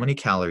know how many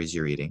calories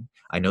you're eating.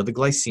 I know the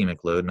glycemic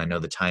load, and I know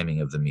the timing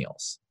of the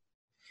meals.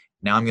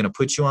 Now I'm going to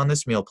put you on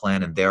this meal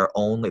plan, and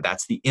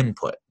that's the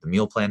input. The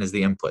meal plan is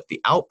the input. The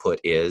output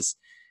is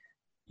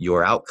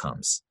your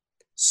outcomes.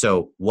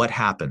 So what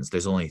happens?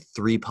 There's only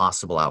 3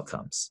 possible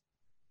outcomes.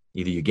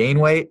 Either you gain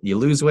weight, you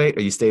lose weight,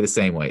 or you stay the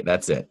same weight.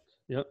 That's it.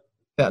 Yep.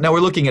 Now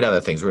we're looking at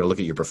other things. We're going to look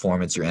at your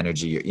performance, your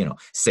energy, your,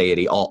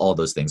 satiety, all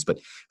those things.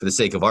 But for the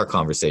sake of our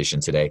conversation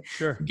today,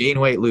 sure. Gain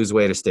weight, lose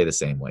weight, or stay the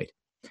same weight.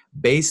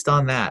 Based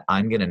on that,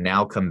 I'm going to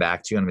now come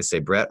back to you and I'm going to say,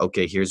 Brett,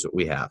 okay, here's what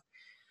we have.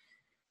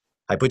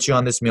 I put you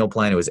on this meal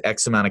plan. It was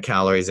X amount of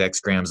calories, X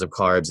grams of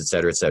carbs, et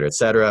cetera, et cetera, et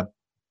cetera.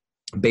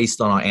 Based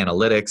on our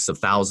analytics of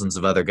thousands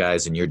of other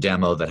guys in your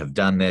demo that have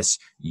done this,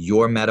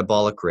 your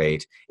metabolic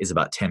rate is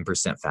about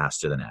 10%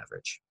 faster than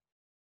average.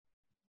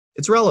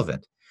 It's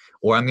relevant.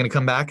 Or I'm going to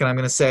come back and I'm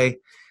going to say,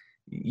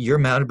 your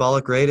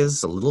metabolic rate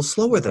is a little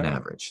slower than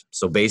average.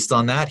 So based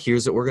on that,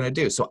 here's what we're going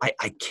to do. So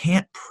I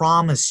can't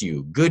promise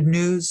you good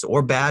news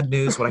or bad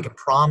news. What I can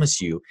promise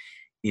you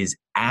is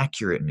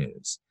accurate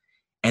news.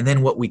 And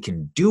then what we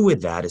can do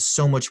with that is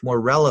so much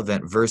more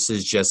relevant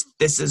versus just,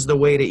 this is the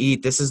way to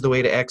eat, this is the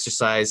way to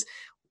exercise.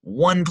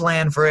 One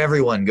plan for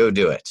everyone, go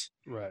do it.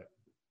 Right.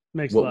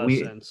 Makes a lot of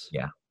sense.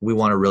 Yeah. We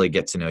want to really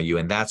get to know you.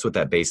 And that's what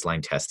that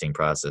baseline testing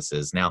process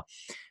is. Now,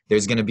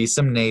 there's going to be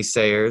some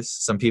naysayers.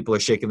 Some people are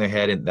shaking their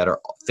head that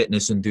are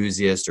fitness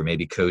enthusiasts or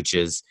maybe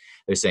coaches.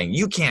 They're saying,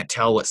 you can't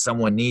tell what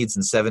someone needs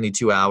in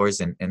 72 hours.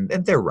 And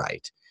they're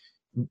right.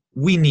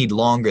 We need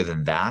longer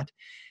than that.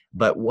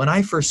 But when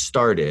I first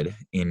started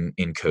in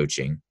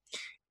coaching,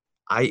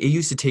 it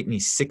used to take me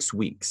 6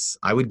 weeks.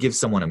 I would give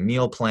someone a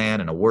meal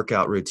plan and a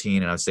workout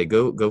routine, and I would say,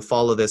 go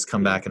follow this,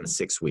 come back in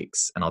 6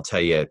 weeks, and I'll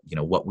tell you,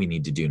 what we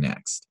need to do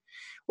next.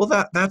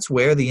 Well, that's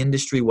where the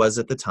industry was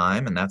at the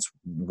time, and that's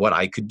what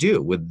I could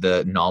do with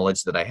the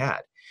knowledge that I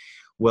had.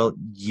 Well,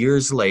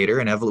 years later,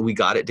 and we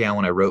got it down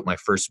when I wrote my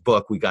first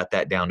book, we got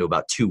that down to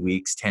about 2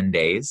 weeks, 10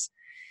 days.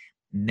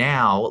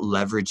 Now,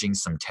 leveraging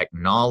some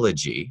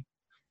technology,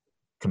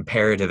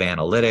 comparative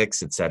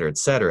analytics, et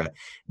cetera,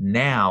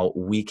 now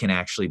we can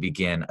actually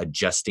begin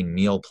adjusting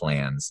meal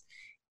plans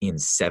in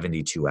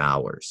 72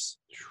 hours.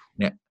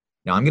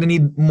 Now I'm going to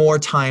need more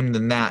time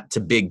than that to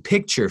big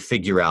picture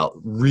figure out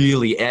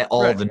really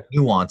all the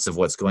nuance of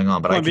what's going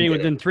on. But Point being,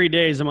 within 3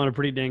 days, I'm on a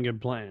pretty dang good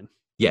plan.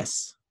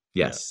 Yes.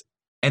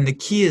 And the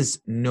key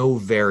is no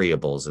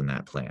variables in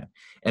that plan.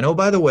 And oh,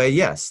 by the way,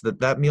 yes,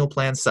 that meal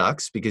plan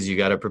sucks because you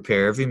got to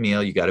prepare every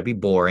meal. You got to be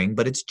boring,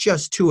 but it's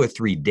just 2 or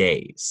 3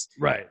 days.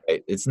 Right.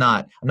 It's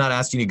not, I'm not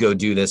asking you to go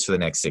do this for the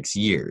next 6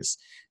 years.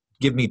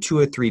 Give me 2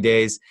 or 3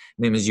 days.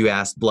 And as you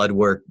asked, blood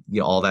work,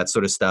 all that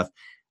sort of stuff.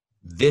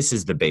 This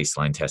is the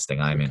baseline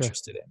testing I'm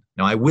interested in.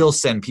 Now, I will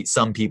send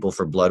some people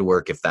for blood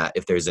work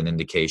if there's an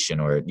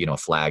indication or, a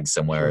flag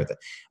somewhere,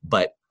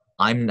 but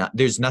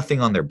there's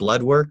nothing on their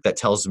blood work that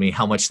tells me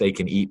how much they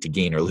can eat to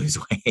gain or lose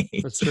weight.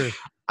 That's true.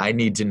 I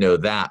need to know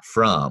that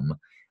from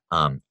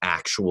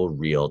actual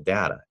real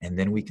data. And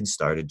then we can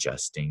start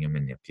adjusting and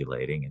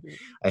manipulating. And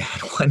I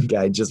had one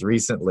guy just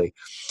recently,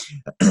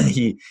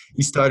 he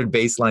started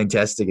baseline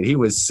testing and he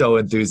was so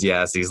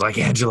enthusiastic. He's like,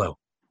 Angelo,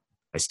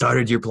 I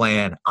started your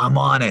plan. I'm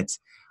on it.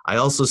 I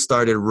also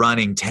started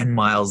running 10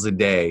 miles a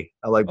day.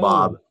 I'm like,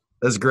 Bob,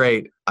 that's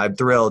great. I'm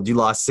thrilled. You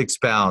lost 6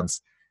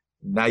 pounds.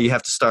 Now you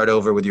have to start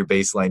over with your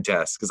baseline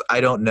test because I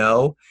don't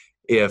know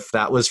if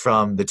that was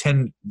from the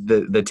 10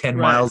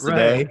 miles a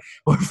day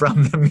or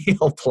from the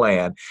meal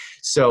plan.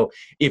 So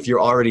if you're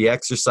already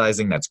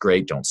exercising, that's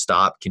great. Don't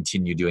stop.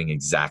 Continue doing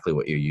exactly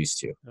what you're used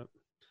to. Yep.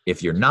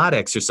 If you're not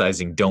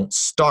exercising, don't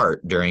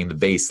start during the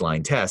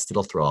baseline test.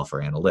 It'll throw off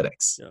our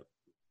analytics. Yep.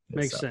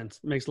 Makes sense.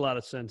 Makes a lot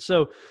of sense.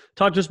 So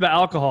talk to us about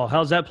alcohol.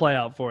 How's that play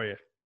out for you?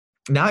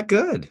 Not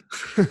good.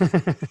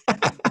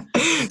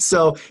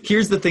 So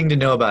here's the thing to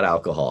know about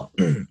alcohol.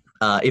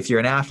 If you're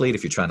an athlete,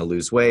 if you're trying to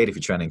lose weight, if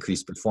you're trying to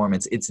increase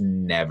performance, it's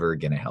never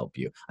going to help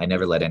you. I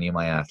never let any of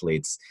my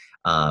athletes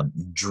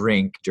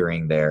drink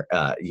during their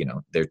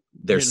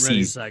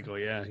season cycle.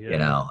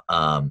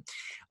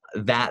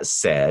 That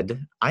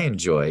said, I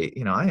enjoy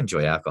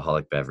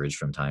alcoholic beverage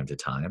from time to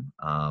time.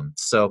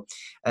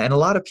 And a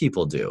lot of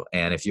people do.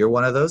 And if you're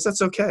one of those,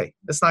 that's okay.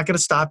 It's not going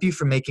to stop you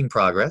from making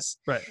progress.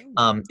 Right.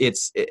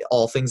 It's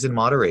all things in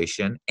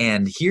moderation.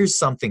 And here's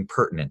something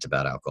pertinent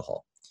about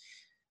alcohol.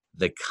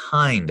 The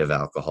kind of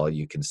alcohol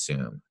you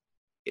consume,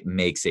 it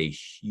makes a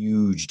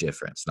huge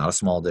difference. Not a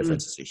small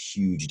difference. It's a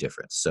huge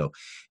difference. So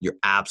your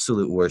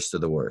absolute worst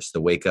of the worst,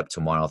 the wake up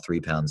tomorrow 3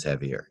 pounds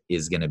heavier,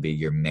 is going to be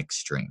your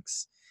mixed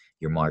drinks.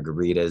 Your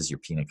margaritas, your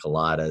pina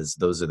coladas,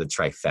 those are the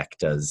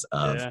trifectas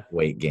of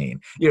weight gain.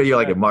 You're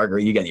like a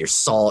margarita, you got your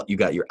salt, you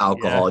got your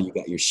alcohol, you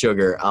got your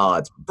sugar. Oh,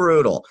 it's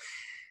brutal.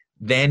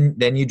 Then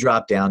you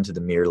drop down to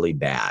the merely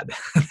bad.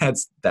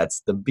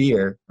 That's the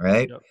beer,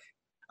 right?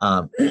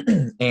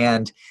 Yep.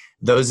 And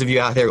those of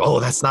you out there,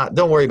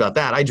 don't worry about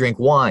that. I drink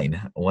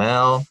wine.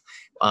 Well,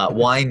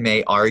 wine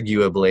may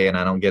arguably, and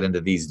I don't get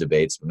into these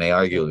debates, but may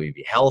arguably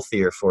be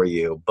healthier for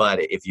you. But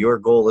if your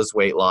goal is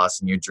weight loss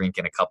and you're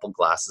drinking a couple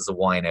glasses of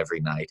wine every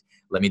night,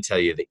 let me tell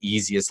you, the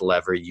easiest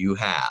lever you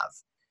have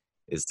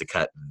is to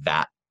cut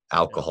that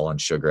alcohol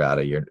and sugar out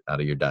of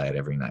your diet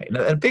every night. And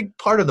a big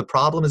part of the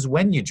problem is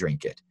when you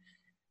drink it.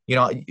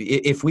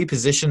 If we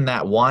position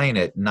that wine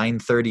at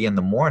 9:30 in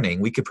the morning,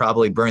 we could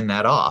probably burn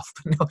that off.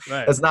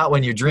 That's not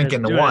when you're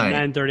drinking the wine.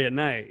 9:30 at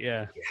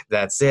night,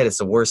 That's it. It's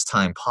the worst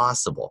time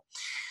possible.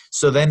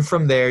 So then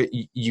from there,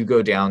 you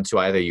go down to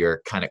either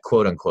your kind of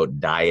quote unquote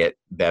diet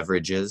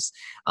beverages,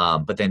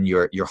 but then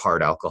your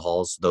hard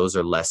alcohols, those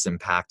are less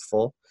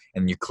impactful.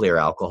 And your clear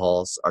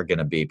alcohols are going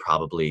to be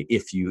probably,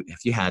 if you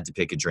had to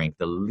pick a drink,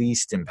 the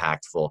least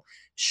impactful,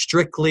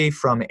 strictly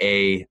from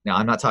now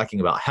I'm not talking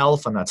about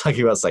health, I'm not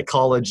talking about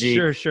psychology,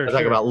 I'm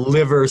talking about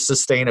liver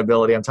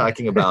sustainability, I'm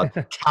talking about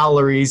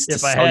calories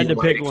if I had to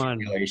pick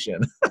one.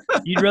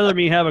 You'd rather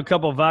me have a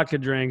couple vodka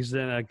drinks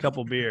than a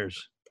couple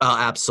beers.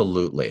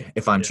 Absolutely.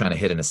 If I'm trying to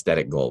hit an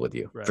aesthetic goal with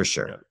you, for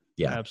sure.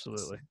 Yeah,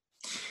 absolutely.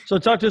 So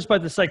talk to us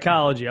about the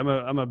psychology. I'm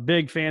a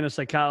big fan of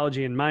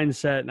psychology and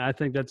mindset, and I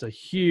think that's a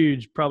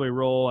huge probably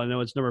role. I know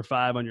it's number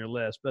 5 on your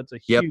list, but that's a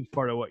huge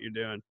part of what you're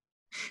doing.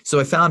 So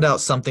I found out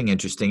something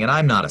interesting, and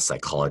I'm not a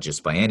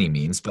psychologist by any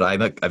means, but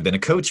I've been a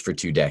coach for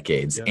 2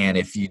 decades. Yep. And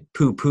if you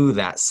poo-poo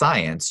that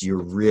science,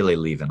 you're really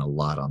leaving a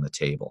lot on the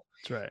table.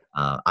 That's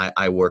right.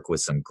 I work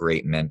with some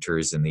great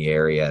mentors in the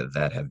area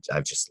that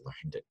I've just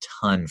learned a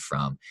ton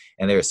from.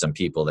 And there are some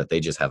people that they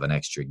just have an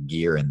extra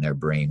gear in their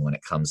brain when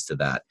it comes to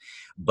that.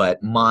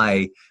 But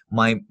my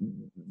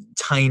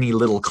tiny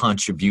little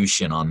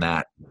contribution on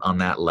that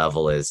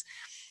level is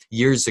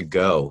years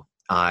ago,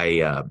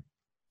 I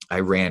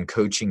ran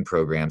coaching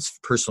programs,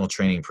 personal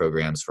training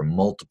programs for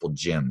multiple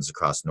gyms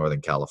across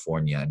Northern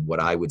California. And what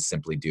I would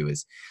simply do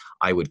is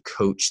I would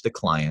coach the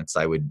clients,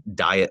 I would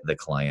diet the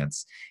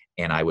clients,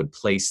 and I would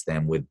place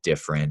them with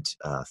different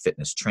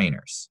fitness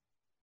trainers.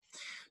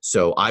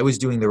 So I was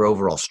doing their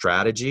overall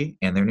strategy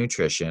and their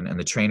nutrition, and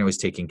the trainer was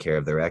taking care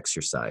of their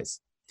exercise.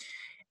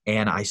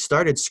 And I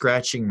started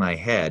scratching my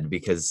head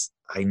because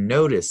I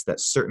noticed that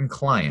certain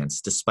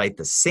clients, despite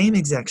the same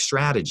exact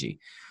strategy,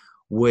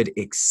 would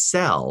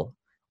excel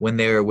when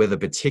they were with a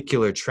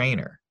particular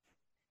trainer.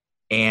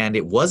 And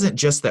it wasn't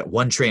just that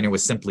one trainer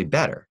was simply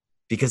better,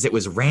 because it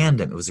was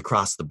random. It was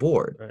across the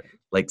board. Right.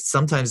 Like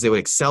sometimes they would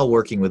excel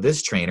working with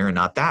this trainer and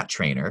not that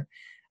trainer.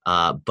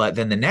 But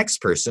then the next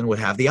person would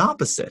have the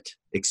opposite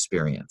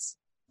experience.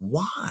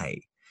 Why?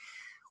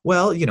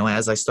 Well,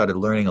 as I started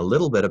learning a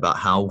little bit about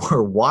how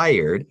we're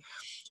wired,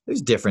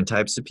 there's different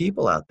types of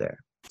people out there.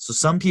 So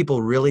some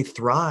people really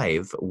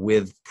thrive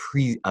with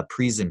a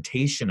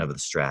presentation of the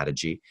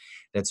strategy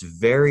that's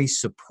very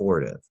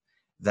supportive,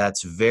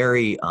 that's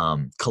very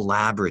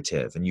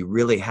collaborative, and you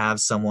really have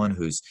someone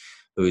who's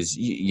as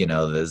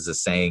the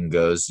saying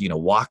goes,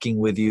 walking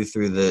with you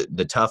through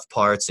the tough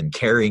parts and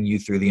carrying you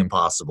through the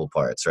impossible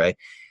parts, right?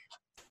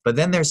 But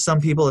then there's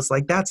some people, it's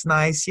like, that's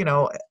nice,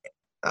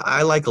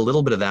 I like a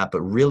little bit of that,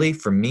 but really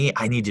for me,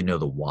 I need to know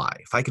the why.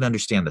 If I can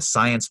understand the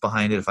science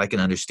behind it, if I can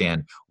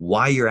understand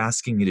why you're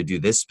asking me to do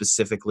this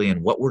specifically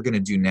and what we're going to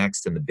do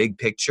next in the big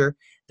picture,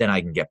 then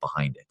I can get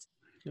behind it.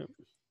 Yep.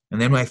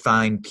 And then I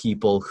find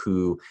people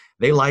who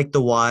they like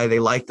the why, they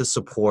like the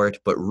support,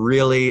 but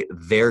really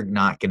they're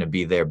not going to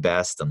be their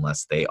best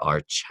unless they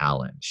are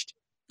challenged.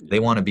 They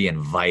want to be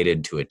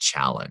invited to a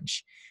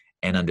challenge.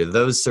 And under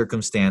those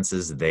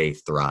circumstances, they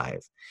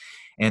thrive.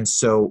 And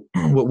so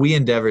what we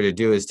endeavor to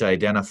do is to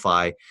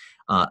identify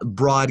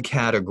broad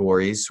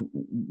categories,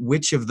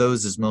 which of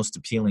those is most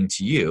appealing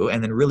to you,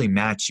 and then really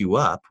match you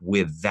up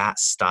with that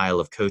style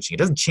of coaching. It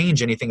doesn't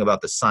change anything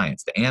about the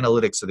science. The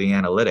analytics are the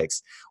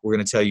analytics. We're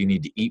going to tell you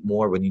need to eat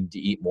more when you need to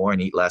eat more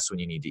and eat less when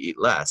you need to eat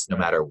less, no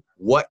matter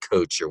what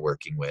coach you're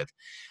working with.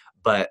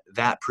 But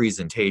that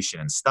presentation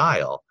and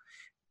style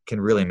can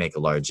really make a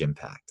large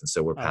impact. And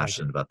so we're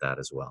passionate about that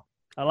as well.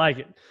 I like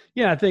it.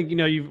 Yeah, I think,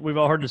 we've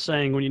all heard the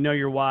saying, when you know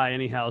your why,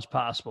 anyhow is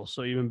possible.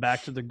 So even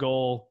back to the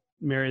goal,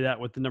 marry that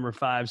with the number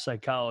 5,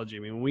 psychology.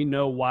 I mean, when we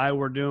know why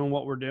we're doing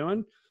what we're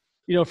doing,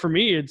 for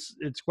me, it's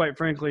quite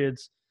frankly,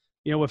 it's,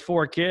 with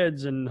 4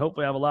 kids and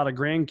hopefully I have a lot of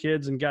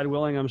grandkids and God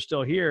willing, I'm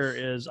still here,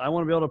 is I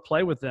want to be able to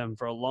play with them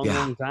for a long,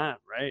 long time.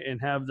 Right.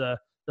 And have the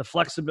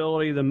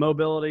flexibility, the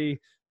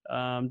mobility,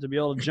 to be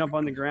able to jump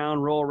on the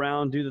ground, roll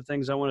around, do the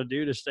things I want to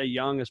do to stay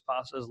young as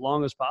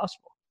long as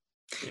possible.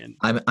 And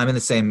I'm in the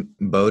same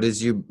boat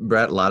as you,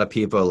 Brett. A lot of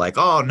people are like,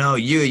 "Oh no,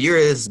 you're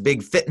this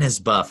big fitness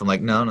buff." I'm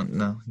like, no.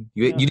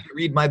 You didn't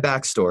read my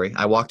backstory.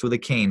 I walked with a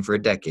cane for a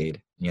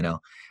decade. I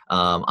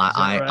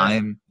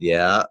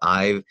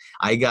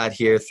got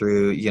here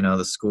through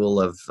the school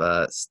of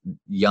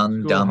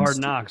young dumb hard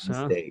knocks,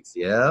 mistakes.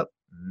 Yep.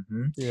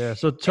 Mm-hmm. Yeah.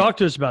 So talk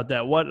to us about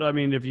that.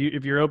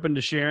 If you're open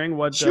to sharing,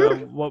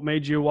 what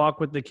made you walk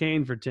with the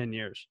cane for 10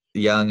 years?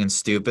 Young and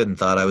stupid and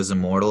thought I was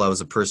immortal. I was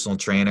a personal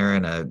trainer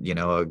and a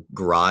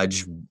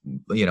garage,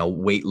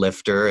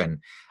 weightlifter. And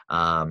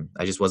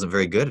I just wasn't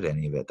very good at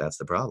any of it. That's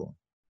the problem.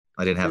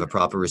 I didn't have a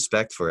proper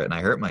respect for it and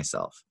I hurt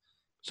myself.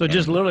 So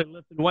just literally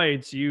lifting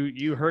weights,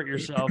 you hurt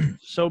yourself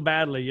so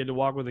badly you had to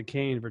walk with a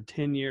cane for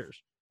 10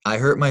 years. I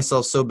hurt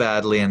myself so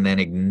badly and then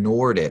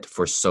ignored it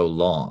for so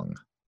long,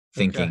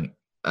 thinking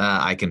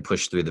I can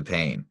push through the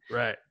pain.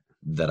 Right.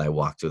 That I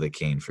walked with a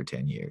cane for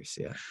 10 years.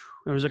 Yeah.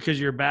 And was it because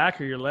of your back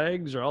or your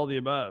legs or all the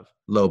above?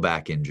 Low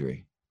back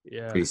injury.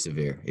 Yeah. Pretty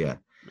severe. Yeah.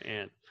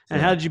 Man.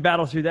 And how did you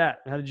battle through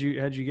that? How did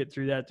you get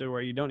through that to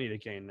where you don't need a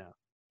cane now?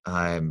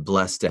 I'm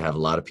blessed to have a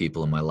lot of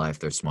people in my life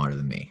that are smarter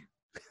than me.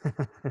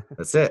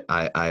 That's it.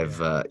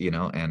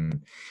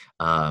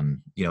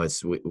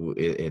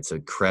 It's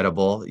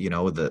incredible,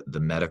 the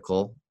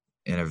medical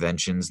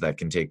interventions that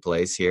can take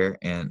place here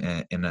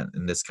and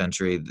in this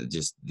country,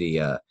 just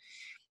the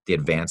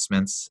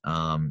advancements,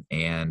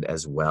 and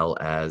as well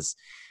as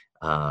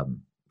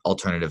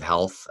alternative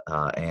health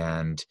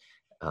and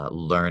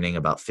learning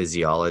about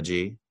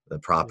physiology, the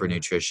proper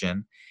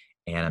nutrition.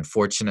 And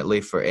unfortunately,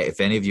 if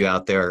any of you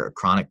out there are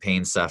chronic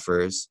pain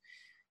sufferers,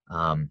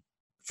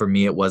 for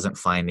me, it wasn't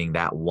finding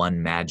that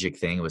one magic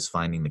thing. It was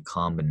finding the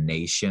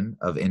combination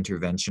of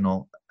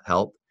interventional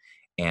help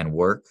and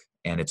work.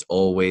 And it's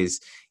always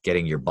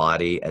getting your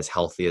body as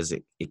healthy as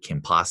it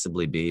can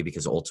possibly be,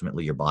 because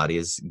ultimately your body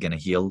is going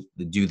to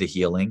do the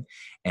healing,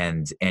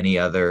 and any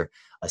other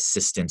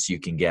assistance you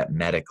can get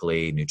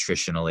medically,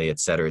 nutritionally, et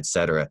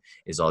cetera,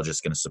 is all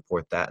just going to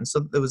support that. And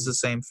so it was the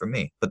same for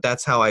me. But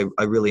that's how I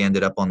really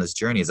ended up on this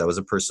journey. As I was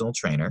a personal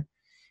trainer.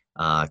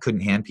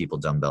 Couldn't hand people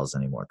dumbbells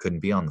anymore. Couldn't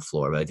be on the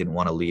floor, but I didn't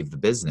want to leave the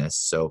business.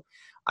 So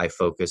I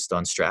focused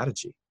on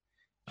strategy.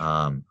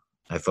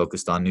 I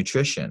focused on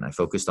nutrition. I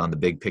focused on the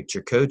big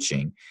picture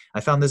coaching.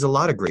 I found there's a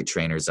lot of great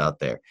trainers out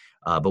there.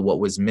 But what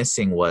was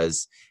missing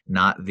was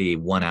not the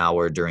 1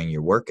 hour during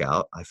your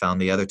workout. I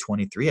found the other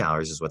 23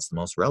 hours is what's the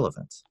most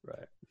relevant.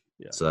 Right.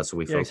 Yeah. So that's what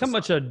we focus on. How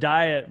much a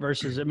diet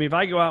versus, if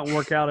I go out and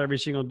work out every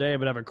single day,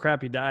 but have a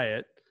crappy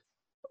diet,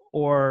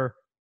 or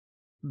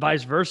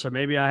vice versa.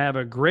 Maybe I have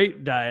a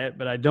great diet,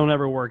 but I don't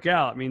ever work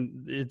out. I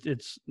mean,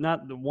 it's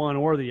not the one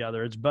or the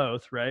other. It's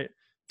both, right?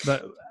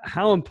 But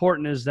how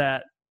important is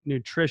that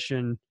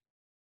nutrition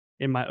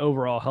in my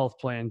overall health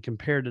plan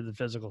compared to the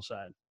physical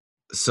side?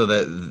 So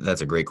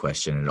that's a great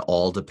question. It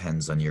all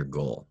depends on your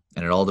goal,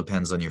 and it all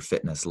depends on your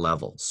fitness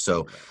level.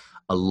 So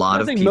a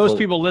lot of people, most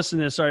people listen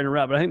to this, sorry to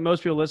interrupt, but I think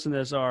most people listen to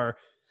this are,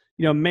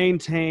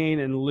 maintain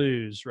and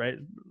lose, right?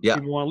 Yeah.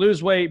 People want to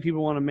lose weight.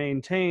 People want to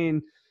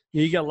maintain.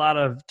 You got a lot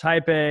of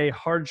type A,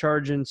 hard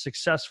charging,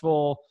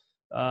 successful,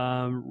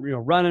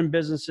 running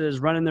businesses,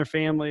 running their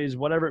families,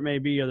 whatever it may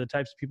be, are the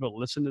types of people that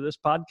listen to this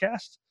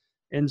podcast.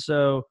 And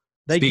so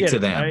they speak get to it,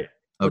 them. right?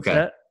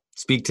 Okay.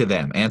 Speak to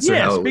them. Answer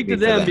how speak to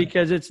them,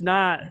 because it's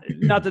not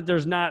that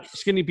there's not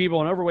skinny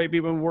people and overweight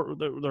people.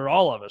 They're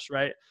all of us,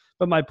 right?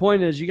 But my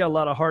point is, you got a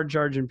lot of hard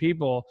charging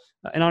people,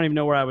 and I don't even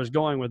know where I was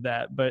going with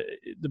that. But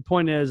the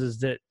point is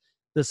that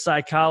the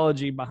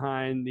psychology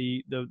behind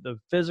the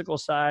physical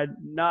side,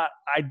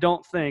 I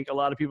don't think a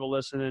lot of people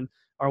listening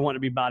are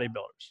wanting to be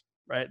bodybuilders,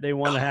 right? They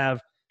want to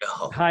have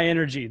high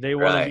energy. They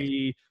want to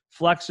be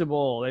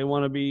flexible. They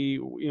want to be,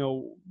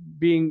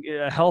 being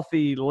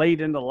healthy late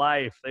into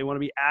life. They want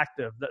to be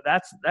active.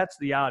 That's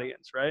the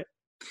audience, right?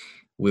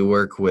 We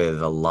work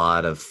with a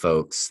lot of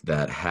folks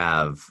that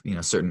have,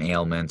 certain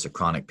ailments or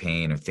chronic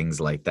pain or things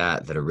like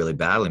that are really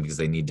battling because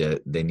they need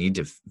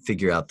to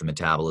figure out the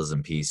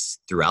metabolism piece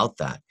throughout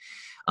that.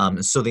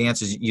 So the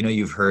answer is,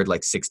 you've heard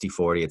like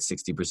 60-40, it's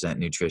 60%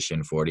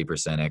 nutrition,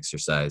 40%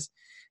 exercise.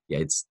 Yeah,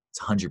 it's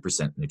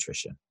 100%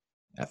 nutrition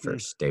at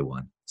first, day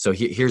one. So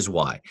here's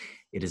why.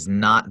 It is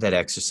not that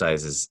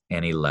exercise is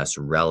any less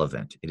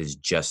relevant. It is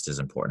just as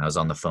important. I was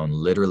on the phone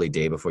literally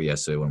day before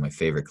yesterday, one of my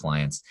favorite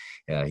clients.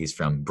 He's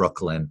from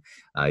Brooklyn.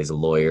 He's a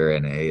lawyer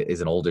and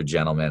he's an older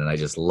gentleman, and I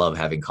just love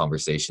having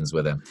conversations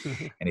with him.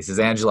 And he says,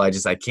 Angelo,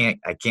 I can't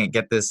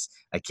get this.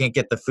 I can't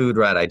get the food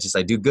right.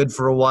 I do good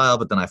for a while,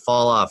 but then I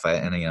fall off.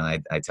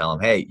 I tell him,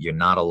 hey, you're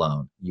not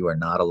alone. You are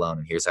not alone.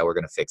 And here's how we're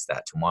going to fix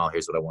that. Tomorrow,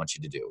 here's what I want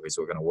you to do. Here's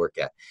what we're going to work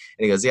at.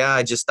 And he goes, yeah,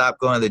 I just stopped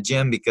going to the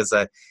gym because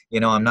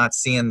I'm not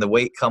seeing the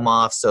weight come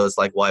off. So it's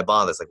like, why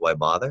bother? It's like, why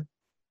bother?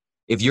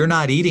 If you're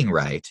not eating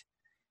right,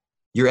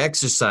 your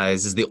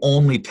exercise is the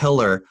only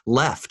pillar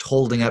left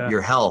holding up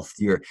your health,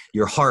 your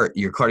heart,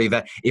 your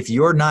cardiovascular. If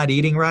you're not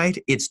eating right,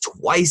 it's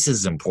twice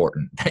as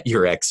important that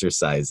you're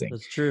exercising.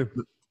 That's true.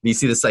 You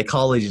see, the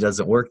psychology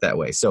doesn't work that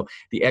way. So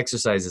the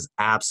exercise is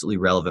absolutely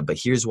relevant. But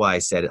here's why I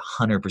said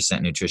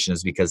 100% nutrition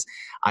is because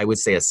I would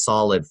say a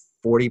solid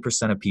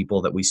 40% of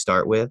people that we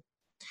start with,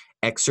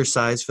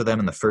 exercise for them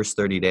in the first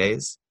 30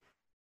 days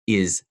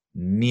is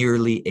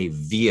merely a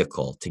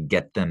vehicle to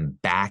get them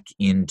back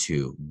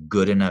into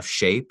good enough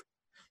shape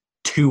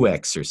to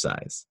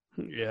exercise.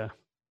 Yeah.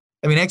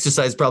 I mean,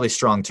 exercise is probably a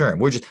strong term.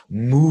 We're just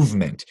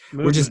movement.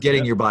 We're just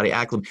getting your body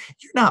acclimated.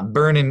 You're not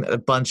burning a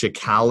bunch of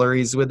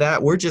calories with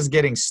that. We're just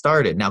getting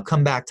started. Now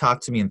come back,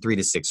 talk to me in 3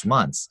 to 6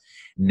 months.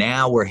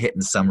 Now we're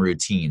hitting some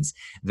routines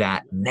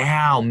that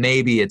now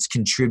maybe it's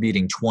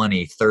contributing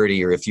 20,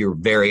 30, or if you're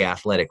very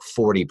athletic,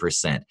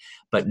 40%.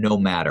 But no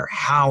matter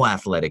how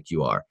athletic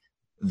you are,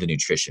 the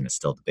nutrition is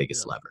still the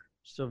biggest lever.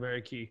 Still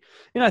very key.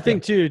 And I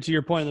think too, to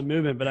your point of the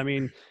movement, but I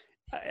mean,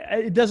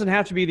 it doesn't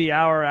have to be the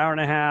hour and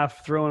a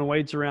half throwing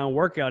weights around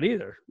workout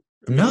either.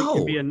 I mean, no. It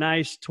can be a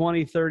nice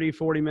 20, 30,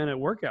 40-minute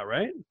workout,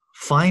 right?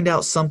 Find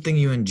out something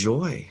you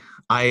enjoy.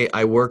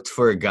 I worked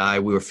for a guy,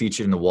 we were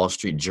featured in the Wall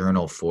Street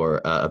Journal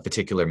for a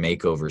particular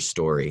makeover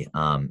story.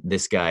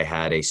 This guy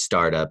had a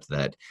startup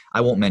that,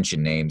 I won't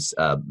mention names,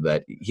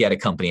 but he had a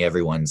company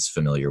everyone's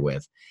familiar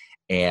with.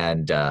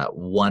 And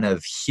one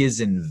of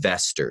his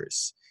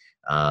investors,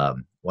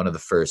 one of the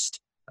first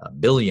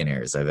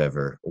billionaires I've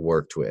ever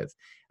worked with,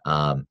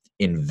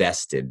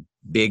 invested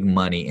big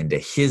money into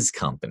his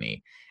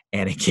company.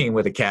 And it came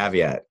with a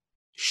caveat.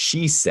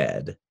 She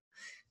said,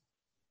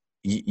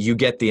 you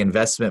get the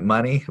investment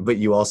money, but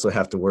you also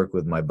have to work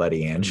with my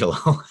buddy Angelo.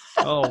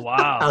 Oh,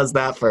 wow. How's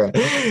that for her?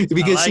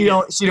 Because she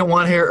don't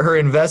want her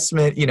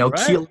investment,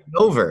 keeling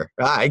over.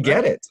 I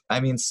get it. I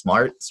mean,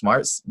 smart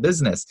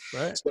business.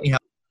 Right. So anyhow,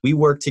 we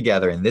worked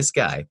together, and this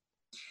guy,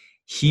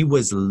 he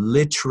was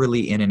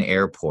literally in an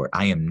airport.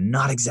 I am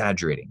not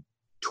exaggerating.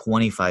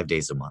 25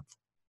 days a month.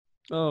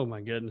 Oh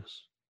my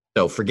goodness.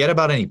 So forget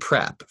about any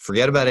prep.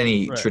 Forget about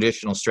any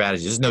traditional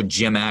strategies. There's no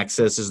gym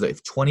access.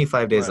 There's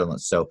 25 days a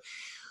month. So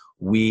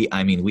we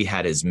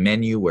had his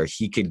menu where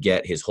he could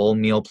get his whole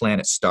meal plan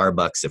at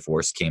Starbucks if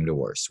worse came to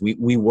worse.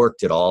 We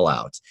worked it all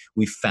out.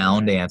 We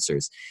found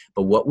answers.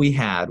 But what we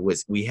had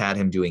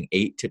him doing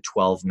 8 to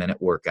 12-minute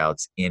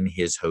workouts in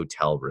his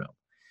hotel room.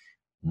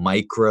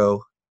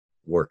 Micro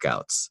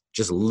workouts,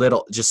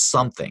 just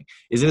something.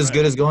 Is it as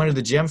good as going to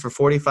the gym for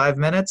 45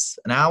 minutes,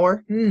 an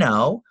hour?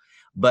 No.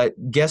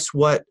 But guess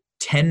what?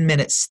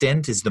 10-minute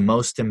stint is the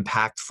most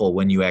impactful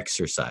when you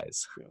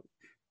exercise.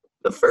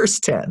 The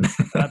first 10.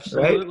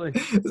 Absolutely.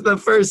 Right? The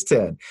first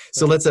 10.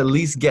 So let's at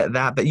least get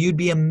that. But you'd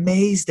be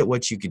amazed at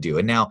what you could do.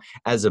 And now,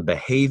 as a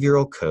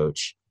behavioral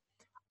coach,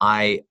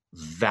 I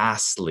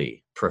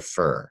vastly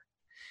prefer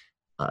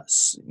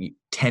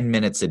 10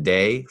 minutes a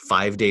day,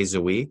 5 days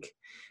a week,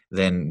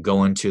 than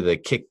going to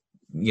the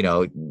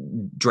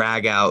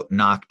drag out,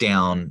 knock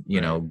down,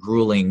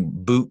 grueling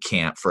boot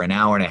camp for an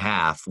hour and a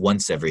half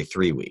once every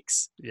 3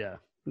 weeks. Yeah.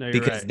 No, you're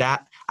because right.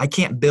 that I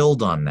can't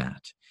build on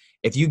that.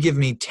 If you give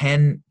me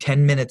 10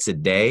 minutes a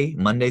day,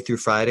 Monday through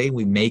Friday,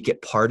 we make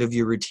it part of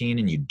your routine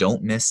and you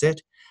don't miss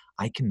it,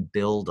 I can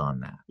build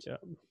on that. Yeah.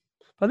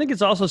 I think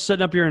it's also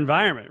setting up your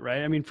environment,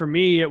 right? I mean, for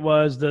me, it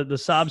was the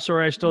sob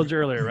story I told you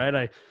earlier,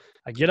 right?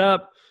 I get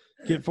up,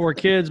 get 4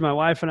 kids, my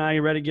wife and I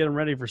get them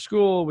ready for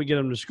school. We get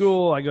them to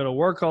school. I go to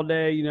work all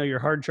day, you're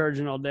hard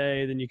charging all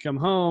day. Then you come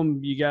home,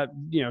 you got,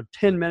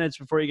 10 minutes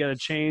before you got to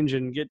change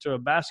and get to a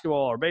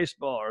basketball or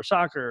baseball or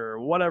soccer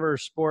or whatever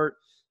sport,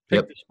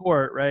 pick the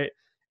sport, right?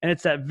 And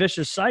it's that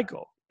vicious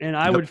cycle. And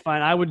I would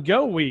find I would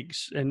go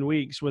weeks and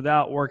weeks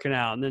without working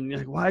out. And then you're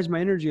like, why is my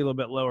energy a little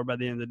bit lower by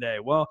the end of the day?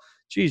 Well,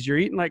 geez, you're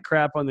eating like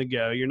crap on the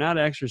go. You're not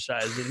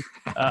exercising.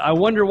 I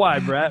wonder why,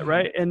 Brett,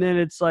 right? And then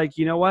it's like,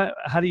 you know what?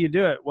 How do you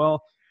do it?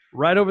 Well,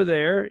 right over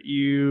there,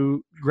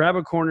 you grab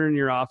a corner in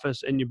your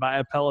office and you buy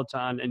a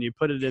Peloton and you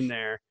put it in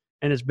there.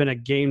 And it's been a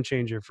game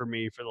changer for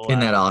me for the last Isn't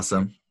that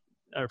awesome?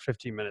 Or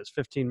 15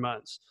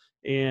 months.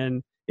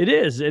 And it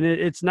is. And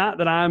it's not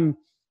that I'm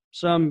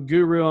some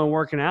guru on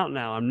working out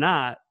now. I'm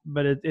not,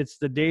 but it's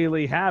the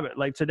daily habit.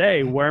 Like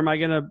today, I'm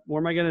going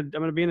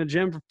to be in the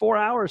gym for 4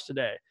 hours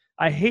today.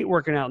 I hate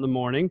working out in the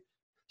morning.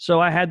 So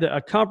I had a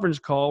conference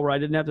call where I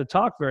didn't have to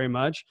talk very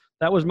much.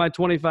 That was my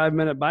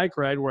 25-minute bike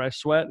ride where I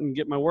sweat and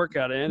get my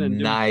workout in and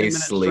do a 10-minute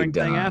strength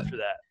thing after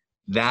that.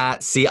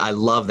 I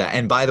love that.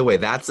 And by the way,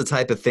 that's the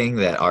type of thing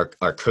that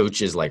our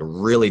coaches like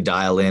really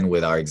dial in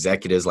with our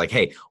executives. Like,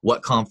 hey,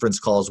 what conference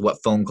calls,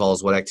 what phone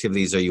calls, what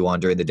activities are you on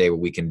during the day where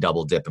we can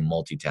double dip and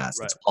multitask?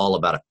 Right. It's all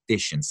about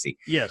efficiency.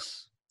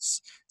 Yes.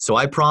 So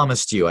I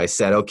promised you, I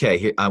said, okay,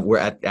 here,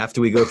 after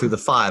we go through the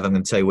 5, I'm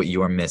going to tell you what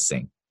you are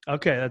missing.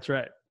 Okay, that's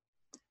right.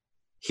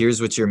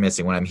 Here's what you're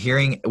missing. When I'm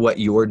hearing what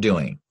you're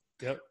doing,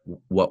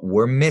 what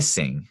we're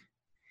missing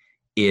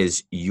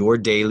is your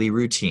daily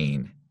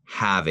routine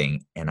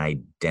having an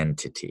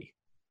identity.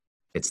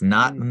 It's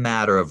not a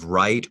matter of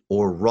right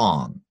or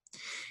wrong.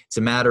 It's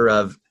a matter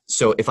of,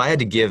 so if I had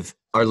to give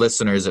our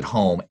listeners at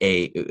home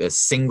a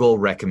single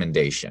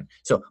recommendation.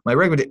 So my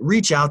recommendation,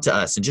 reach out to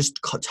us and just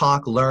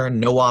talk, learn,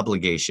 no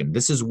obligation.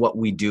 This is what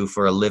we do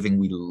for a living.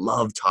 We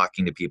love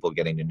talking to people,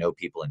 getting to know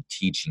people and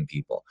teaching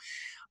people.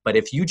 But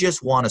if you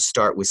just want to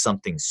start with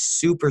something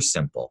super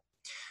simple,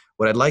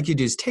 what I'd like you to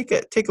do is take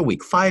a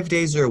week, 5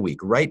 days or a week,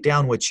 write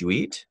down what you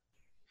eat,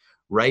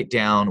 write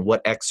down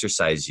what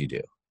exercise you do.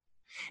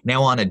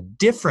 Now on a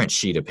different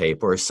sheet of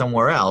paper or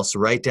somewhere else,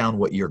 write down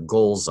what your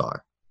goals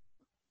are.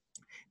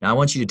 Now I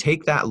want you to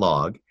take that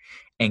log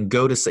and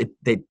go to,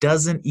 it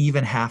doesn't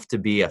even have to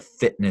be a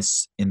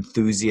fitness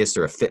enthusiast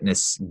or a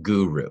fitness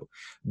guru.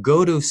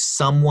 Go to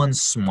someone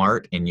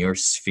smart in your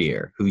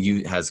sphere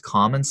who has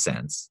common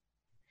sense.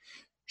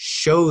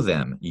 Show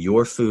them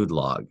your food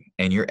log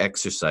and your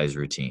exercise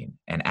routine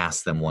and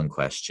ask them one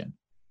question.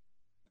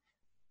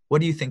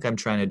 What do you think I'm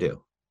trying to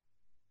do?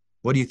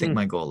 What do you think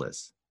my goal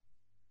is?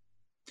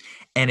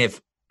 And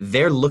if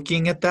they're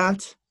looking at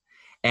that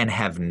and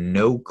have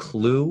no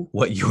clue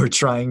what you're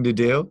trying to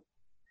do,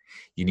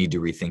 you need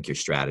to rethink your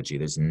strategy.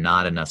 There's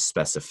not enough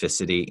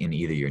specificity in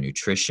either your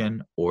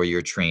nutrition or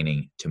your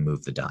training to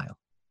move the dial.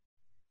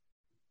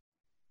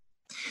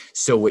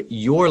 So what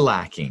you're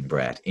lacking,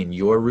 Brett, in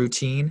your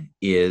routine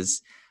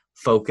is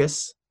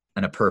focus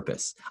and a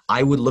purpose.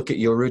 I would look at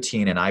your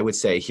routine and I would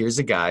say, here's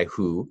a guy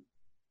who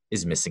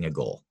is missing a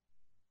goal.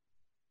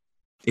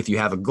 If you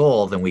have a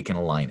goal, then we can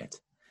align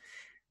it.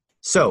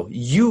 So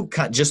you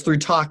just through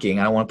talking,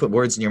 I don't want to put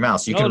words in your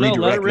mouth, so you can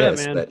redirect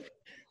this. But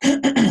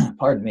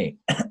pardon me.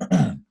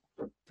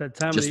 That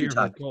time of the year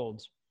for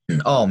colds.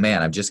 Oh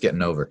man, I'm just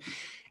getting over.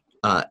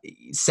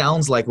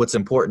 Sounds like what's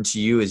important to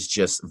you is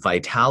just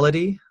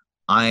vitality.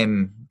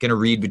 I'm going to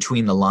read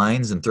between the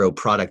lines and throw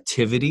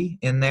productivity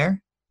in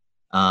there.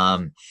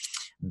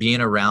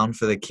 Being around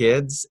for the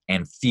kids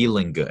and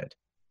feeling good.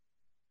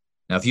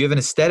 Now, if you have an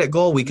aesthetic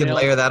goal, we can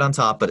layer that on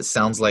top, but it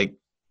sounds like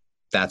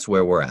that's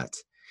where we're at.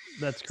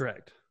 That's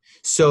correct.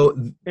 So,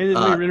 and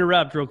let me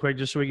interrupt real quick,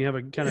 just so we can have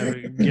a kind of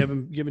a give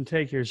and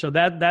take here. So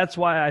that's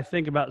why I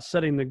think about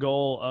setting the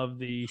goal of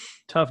the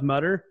Tough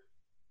Mudder.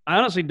 I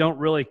honestly don't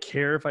really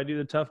care if I do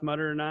the Tough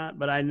Mudder or not,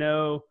 but I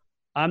know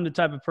I'm the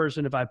type of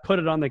person, if I put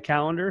it on the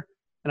calendar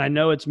and I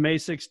know it's May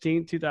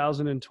 16th,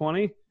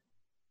 2020,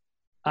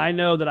 I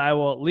know that I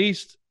will at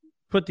least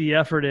put the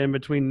effort in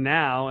between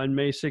now and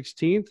May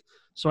 16th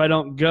so I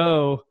don't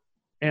go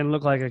and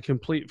look like a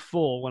complete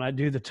fool when I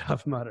do the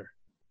Tough Mudder.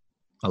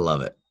 I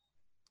love it.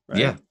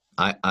 Right?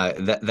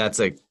 Yeah. That's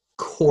a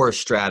core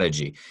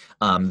strategy.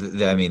 I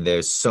mean,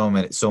 there's so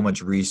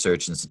much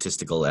research and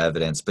statistical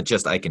evidence, but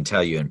just I can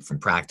tell you from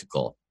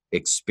practical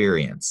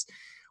experience,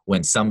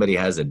 when somebody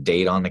has a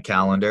date on the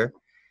calendar,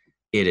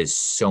 it is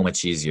so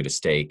much easier to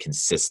stay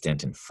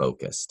consistent and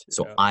focused.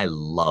 So I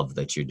love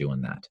that you're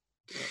doing that.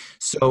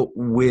 So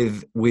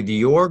with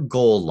your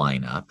goal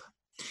lineup,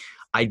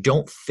 I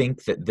don't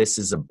think that this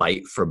is a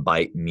bite for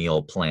bite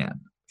meal plan.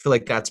 I feel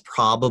like that's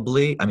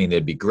probably, I mean,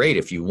 it'd be great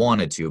if you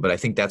wanted to, but I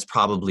think that's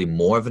probably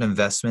more of an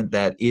investment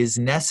that is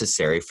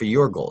necessary for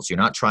your goals. You're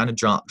not trying to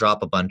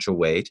drop a bunch of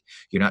weight.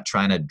 You're not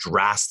trying to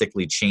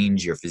drastically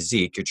change your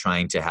physique. You're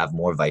trying to have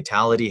more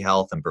vitality,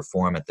 health, and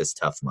perform at this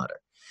Tough Mudder.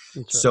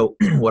 That's right. So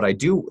what I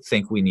do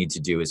think we need to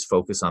do is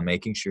focus on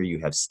making sure you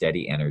have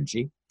steady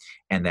energy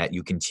and that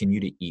you continue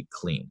to eat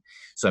clean.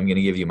 So I'm going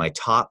to give you my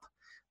top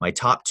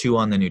two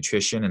on the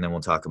nutrition, and then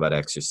we'll talk about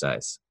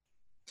exercise.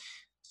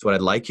 So what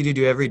I'd like you to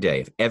do every day,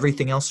 if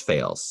everything else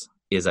fails,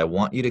 is I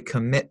want you to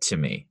commit to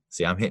me.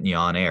 See, I'm hitting you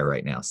on air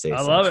right now. Say I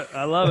something. love it.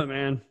 I love it,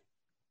 man.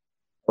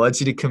 I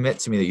want you to commit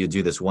to me that you'll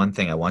do this one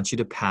thing. I want you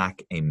to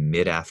pack a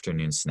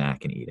mid-afternoon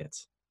snack and eat it.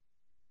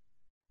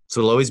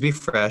 So it'll always be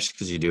fresh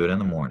because you do it in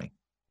the morning.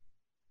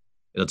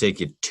 It'll take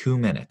you 2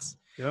 minutes.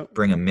 Yep.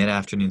 Bring a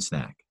mid-afternoon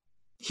snack.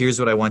 Here's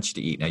what I want you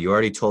to eat. Now, you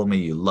already told me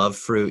you love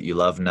fruit, you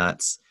love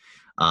nuts.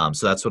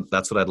 So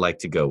that's what I'd like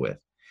to go with.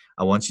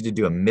 I want you to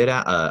do a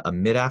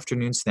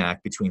mid-afternoon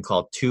snack between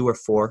 2 or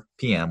 4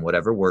 p.m.,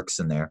 whatever works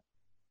in there.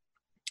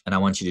 And I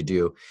want you to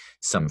do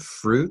some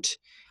fruit.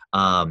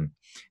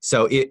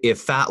 So if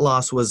fat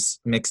loss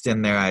was mixed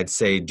in there, I'd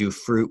say do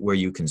fruit where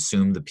you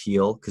consume the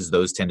peel, because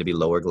those tend to be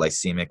lower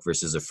glycemic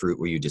versus a fruit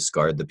where you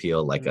discard the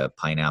peel, like a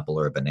pineapple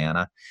or a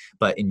banana.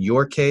 But in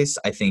your case,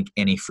 I think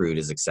any fruit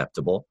is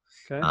acceptable.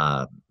 Okay.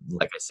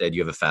 Like I said,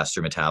 you have a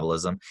faster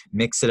metabolism.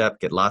 Mix it up,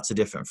 get lots of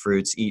different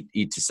fruits,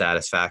 eat to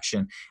satisfaction.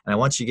 And I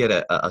want you to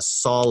get a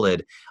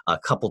solid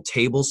couple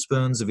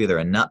tablespoons of either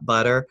a nut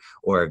butter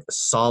or a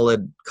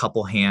solid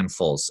couple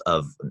handfuls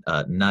of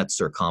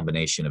nuts or a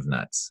combination of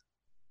nuts.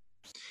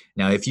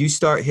 Now, if you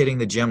start hitting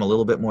the gym a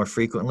little bit more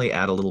frequently,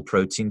 add a little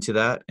protein to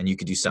that, and you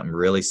could do something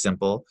really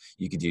simple.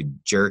 You could do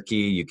jerky,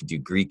 you could do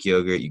Greek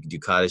yogurt, you could do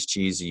cottage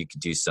cheese, or you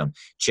could do some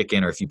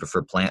chicken, or if you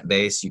prefer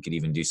plant-based, you could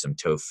even do some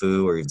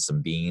tofu or even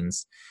some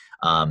beans.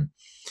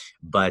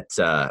 But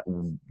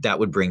that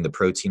would bring the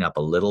protein up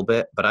a little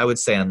bit. But I would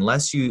say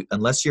unless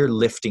you're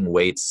lifting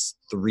weights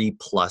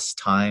 3+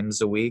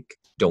 times a week,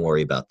 don't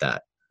worry about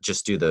that.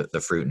 Just do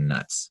the fruit and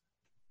nuts.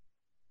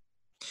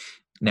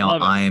 Now,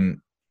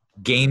 I'm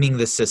gaming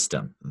the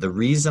system. The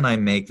reason I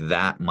make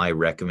that my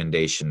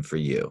recommendation for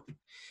you,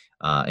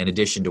 in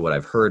addition to what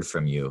I've heard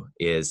from you,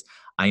 is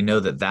I know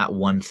that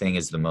one thing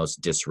is the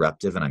most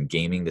disruptive, and I'm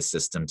gaming the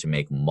system to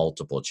make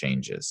multiple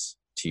changes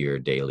to your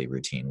daily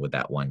routine with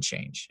that one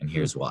change. And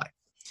here's why.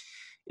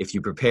 If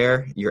you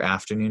prepare your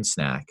afternoon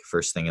snack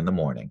first thing in the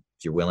morning,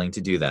 if you're willing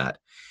to do that,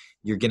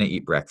 you're going to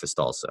eat breakfast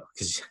also,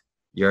 because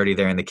you're already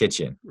there in the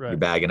kitchen. Right. You're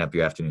bagging up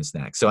your afternoon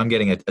snack. So I'm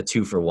getting a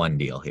 2-for-1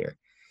 deal here.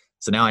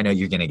 So now I know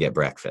you're going to get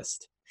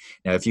breakfast.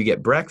 Now, if you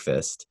get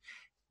breakfast,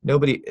 you're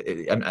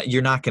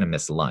not going to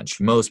miss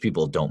lunch. Most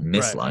people don't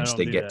miss lunch.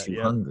 They get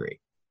too hungry.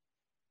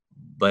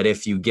 But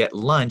if you get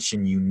lunch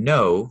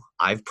and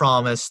I've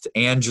promised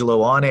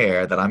Angelo on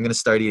air that I'm going to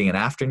start eating an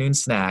afternoon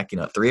snack,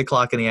 at 3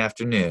 o'clock in the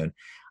afternoon,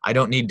 I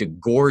don't need to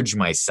gorge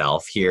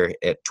myself here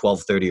at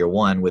 12:30 or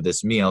 1 with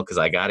this meal because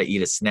I got to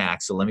eat a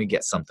snack. So let me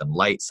get something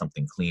light,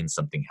 something clean,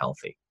 something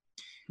healthy.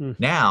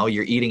 Now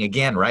you're eating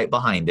again right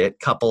behind it,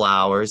 couple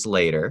hours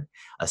later,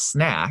 a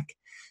snack.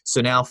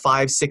 So now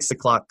 5-6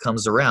 o'clock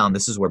comes around.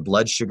 This is where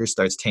blood sugar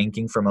starts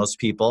tanking for most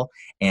people.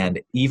 And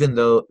even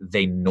though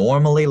they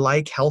normally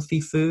like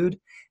healthy food,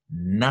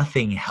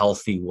 nothing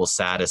healthy will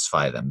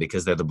satisfy them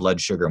because they're the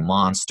blood sugar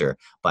monster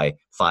by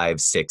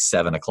 5, 6,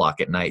 7 o'clock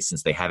at night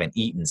since they haven't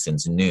eaten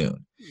since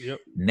noon. Yep.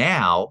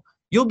 Now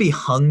you'll be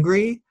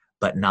hungry,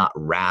 but not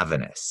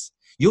ravenous.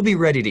 You'll be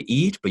ready to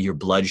eat, but your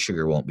blood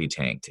sugar won't be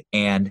tanked.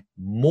 And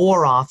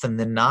more often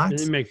than not,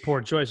 you make poor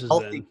choices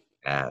healthy,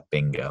 then.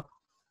 Bingo.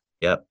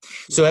 Yep.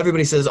 So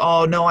everybody says,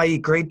 oh, no, I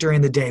eat great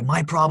during the day.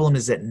 My problem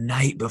is at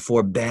night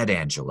before bed,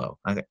 Angelo.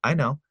 I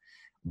know.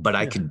 But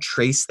I can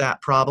trace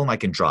that problem. I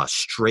can draw a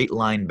straight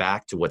line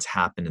back to what's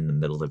happened in the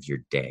middle of your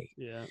day.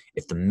 Yeah.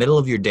 If the middle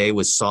of your day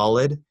was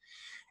solid,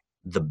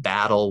 the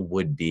battle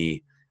would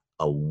be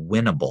a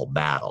winnable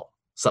battle,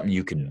 something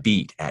you could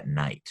beat at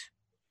night.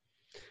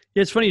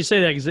 Yeah, it's funny you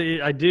say that because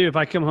I do. If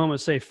I come home at,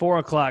 say, 4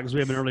 o'clock because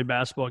we have an early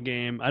basketball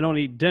game, I don't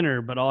eat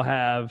dinner, but I'll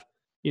have,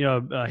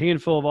 a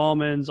handful of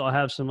almonds. I'll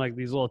have some like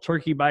these little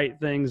turkey bite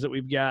things that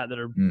we've got that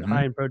are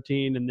high in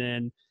protein, and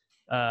then,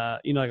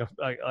 like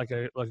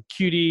a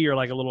cutie or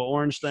like a little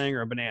orange thing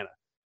or a banana.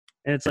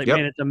 And it's like,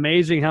 man, it's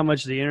amazing how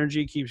much the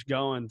energy keeps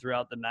going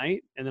throughout the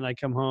night. And then I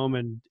come home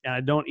and I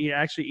don't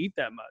actually eat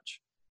that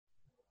much.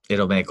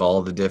 It'll make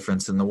all the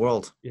difference in the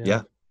world.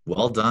 Yeah.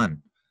 Well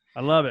done. I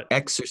love it.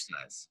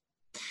 Exercise.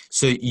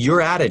 So you're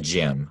at a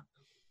gym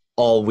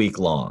all week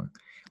long,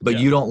 but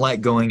you don't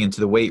like going into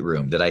the weight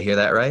room. Did I hear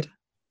that right?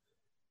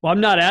 Well, I'm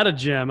not at a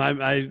gym.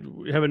 I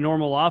have a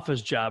normal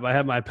office job. I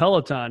have my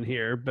Peloton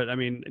here, but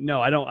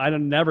no, I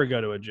don't never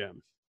go to a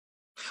gym.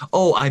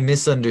 Oh, I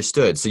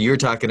misunderstood. So you're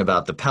talking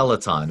about the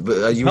Peloton.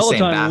 But you were saying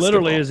basketball. Peloton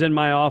literally is in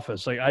my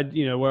office. Like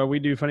where we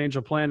do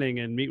financial planning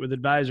and meet with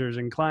advisors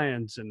and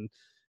clients, and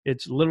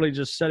it's literally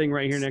just sitting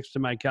right here next to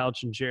my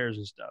couch and chairs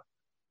and stuff.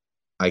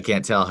 I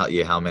can't tell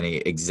how many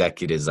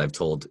executives I've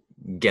told,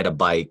 get a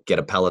bike, get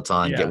a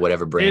Peloton, get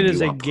whatever brand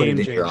you want, put it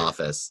in your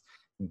office.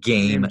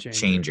 Game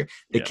changer.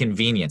 The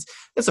convenience.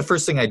 That's the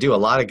first thing I do. A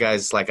lot of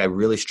guys, like, I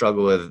really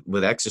struggle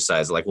with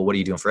exercise. Like, well, what are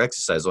you doing for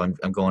exercise? Well,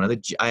 I'm going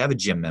to I have a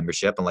gym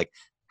membership. I'm like,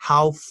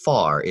 how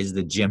far is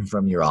the gym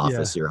from your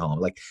office, your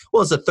home? Like,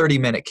 well, it's a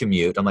 30-minute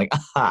commute. I'm like,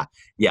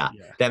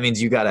 that means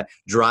you got to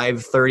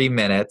drive 30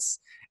 minutes,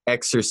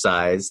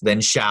 exercise, then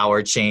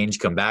shower, change,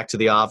 come back to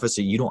the office.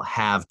 So you don't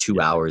have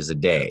 2 hours a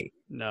day.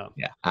 No.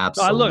 Yeah,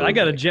 absolutely. Look, I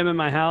got a gym in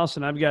my house,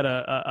 and I've got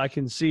I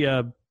can see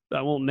I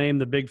won't name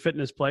the big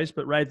fitness place,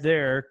 but right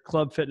there,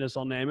 Club Fitness,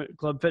 I'll name it.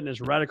 Club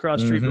Fitness right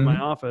across the street from my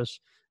office,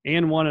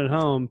 and one at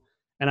home.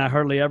 And I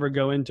hardly ever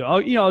go into,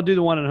 I'll do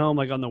the one at home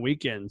like on the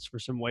weekends for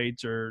some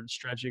weights or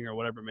stretching or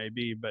whatever it may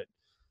be. But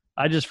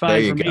I just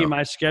find for me,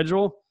 my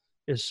schedule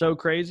is so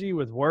crazy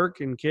with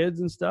work and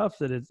kids and stuff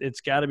that it's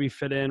got to be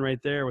fit in right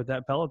there with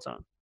that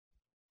Peloton.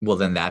 Well,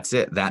 then that's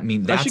it. That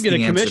means that's I should get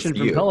a commission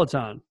from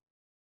Peloton.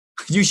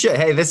 You should.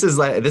 Hey, this is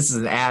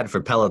an ad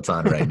for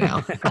Peloton right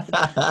now.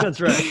 That's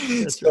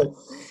right.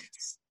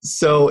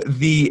 So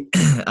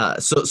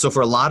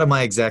for a lot of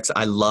my execs,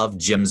 I love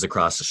gyms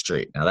across the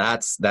street. Now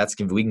that's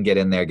we can get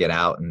in there, get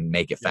out, and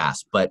make it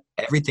fast. But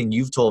everything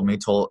you've told me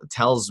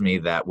tells me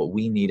that what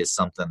we need is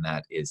something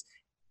that is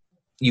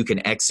you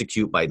can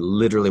execute by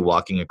literally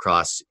walking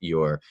across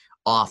your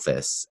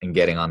office and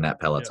getting on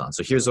that Peloton. Yeah.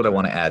 So here's what I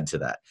want to add to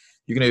that.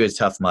 You're going to do a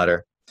Tough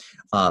Mudder.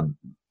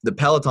 The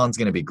Peloton's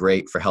going to be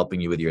great for helping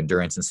you with your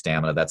endurance and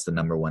stamina. That's the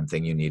number one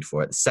thing you need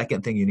for it. The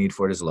second thing you need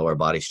for it is lower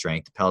body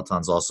strength. The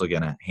Peloton's also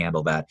going to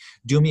handle that.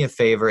 Do me a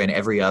favor, and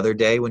every other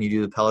day when you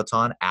do the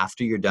Peloton,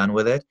 after you're done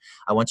with it,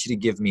 I want you to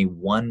give me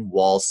one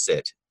wall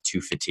sit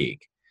to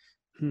fatigue.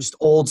 Just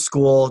old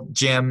school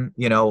gym,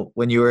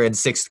 when you were in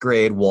 6th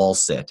grade, wall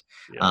sit.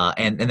 Yeah.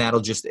 And that'll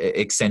just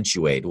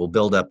accentuate. We'll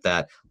build up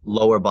that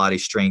lower body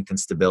strength and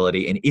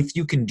stability. And if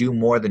you can do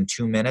more than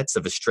 2 minutes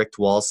of a strict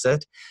wall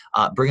sit,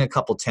 bring a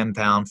couple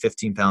 10-pound,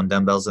 15-pound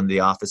dumbbells into the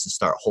office and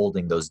start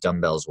holding those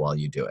dumbbells while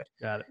you do it.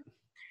 Got it.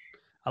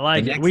 I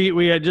like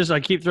it. I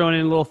keep throwing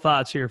in little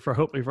thoughts here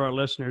hopefully for our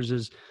listeners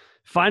is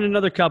find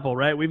another couple,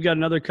 right? We've got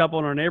another couple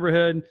in our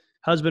neighborhood,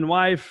 husband,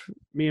 wife,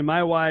 me and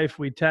my wife,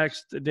 we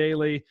text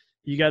daily.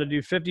 You got to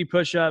do 50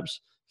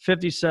 push-ups,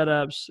 50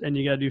 setups, and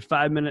you got to do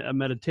 5 minutes of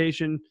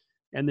meditation,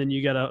 and then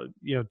you got to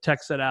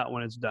text that out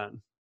when it's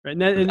done. Right?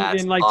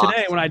 And like awesome.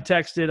 Today when I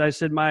texted, I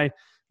said my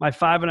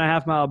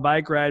 5.5 mile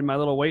bike ride, my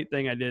little weight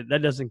thing I did,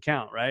 that doesn't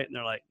count, right? And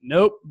they're like,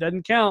 nope,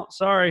 doesn't count.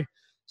 Sorry.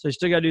 So you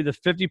still got to do the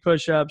 50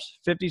 push-ups,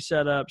 50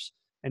 setups,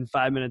 and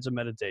 5 minutes of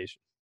meditation.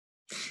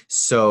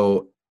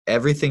 So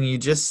everything you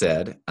just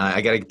said,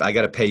 I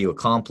gotta pay you a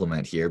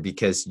compliment here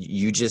because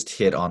you just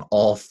hit on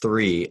all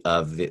three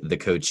of the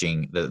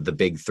coaching, the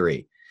big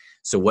three.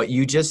 So what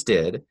you just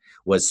did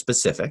was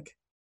specific.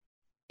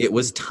 It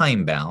was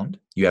time bound.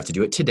 You have to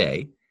do it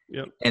today.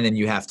 Yep. And then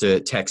you have to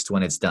text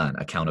when it's done.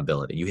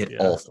 Accountability. You hit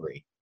all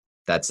three.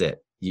 That's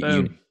it.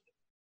 You've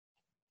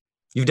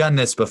done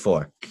this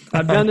before.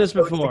 I've done this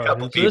before.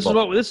 So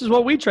this is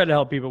what we try to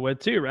help people with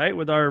too, right?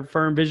 With our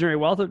firm, Visionary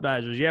Wealth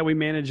Advisors. Yeah, we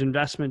manage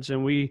investments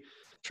and we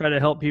try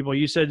to help people.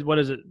 You said, what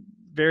is it?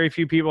 Very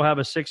few people have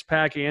a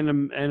 6-pack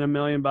and $1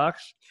 million.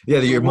 Yeah,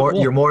 you're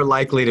more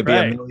likely to be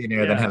a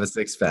millionaire than have a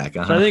 6-pack.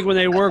 So I think when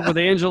they work with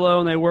Angelo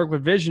and they work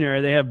with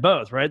Visionary, they have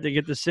both, right? They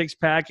get the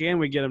 6-pack and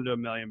we get them to $1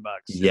 million.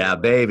 Yeah,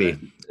 baby.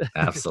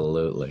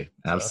 Absolutely.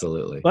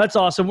 Absolutely. Well, that's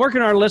awesome. Where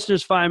can our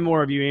listeners find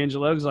more of you,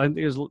 Angelo? Because I think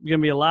there's going to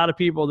be a lot of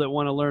people that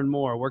want to learn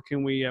more. Where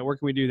can we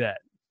do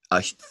that?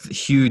 A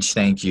huge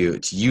thank you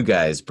to you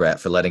guys, Brett,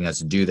 for letting us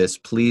do this.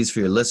 Please, for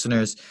your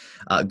listeners,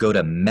 go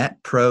to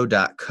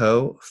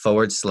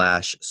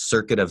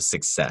metpro.co/circuit of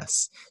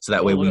success. So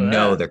that way we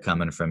know they're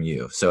coming from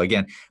you. So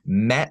again,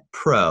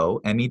 metpro,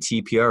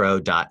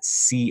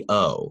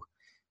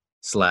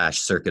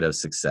 metpro.co/circuit of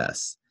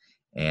success.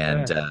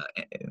 And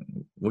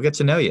we'll get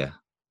to know you.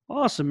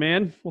 Awesome,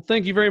 man. Well,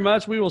 thank you very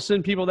much. We will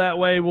send people that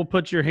way. We'll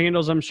put your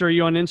handles, I'm sure,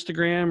 you on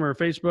Instagram or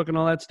Facebook and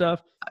all that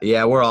stuff.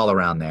 Yeah, we're all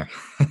around there.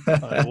 All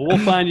right, well,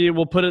 we'll find you.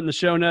 We'll put it in the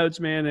show notes,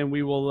 man, and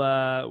we will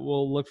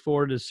we'll look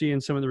forward to seeing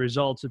some of the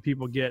results that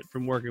people get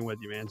from working with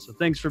you, man. So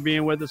thanks for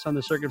being with us on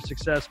the Circuit of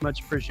Success.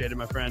 Much appreciated,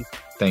 my friend.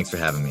 Thanks for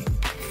having me.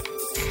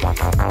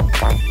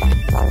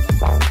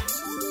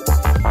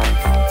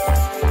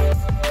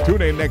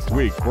 Tune in next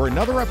week for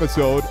another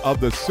episode of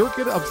The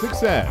Circuit of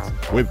Success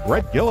with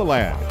Brett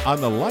Gilliland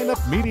on the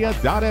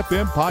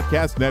lineupmedia.fm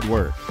podcast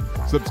network.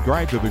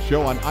 Subscribe to the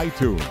show on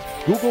iTunes,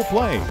 Google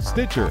Play,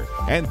 Stitcher,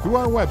 and through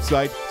our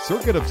website,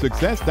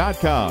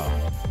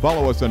 circuitofsuccess.com.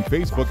 Follow us on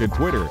Facebook and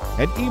Twitter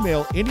and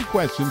email any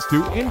questions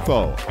to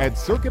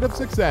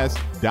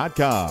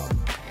info@circuitofsuccess.com.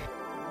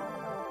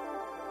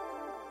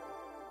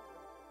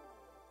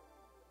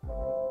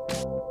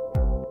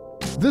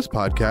 This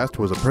podcast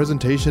was a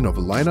presentation of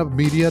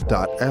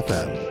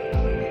lineupmedia.fm.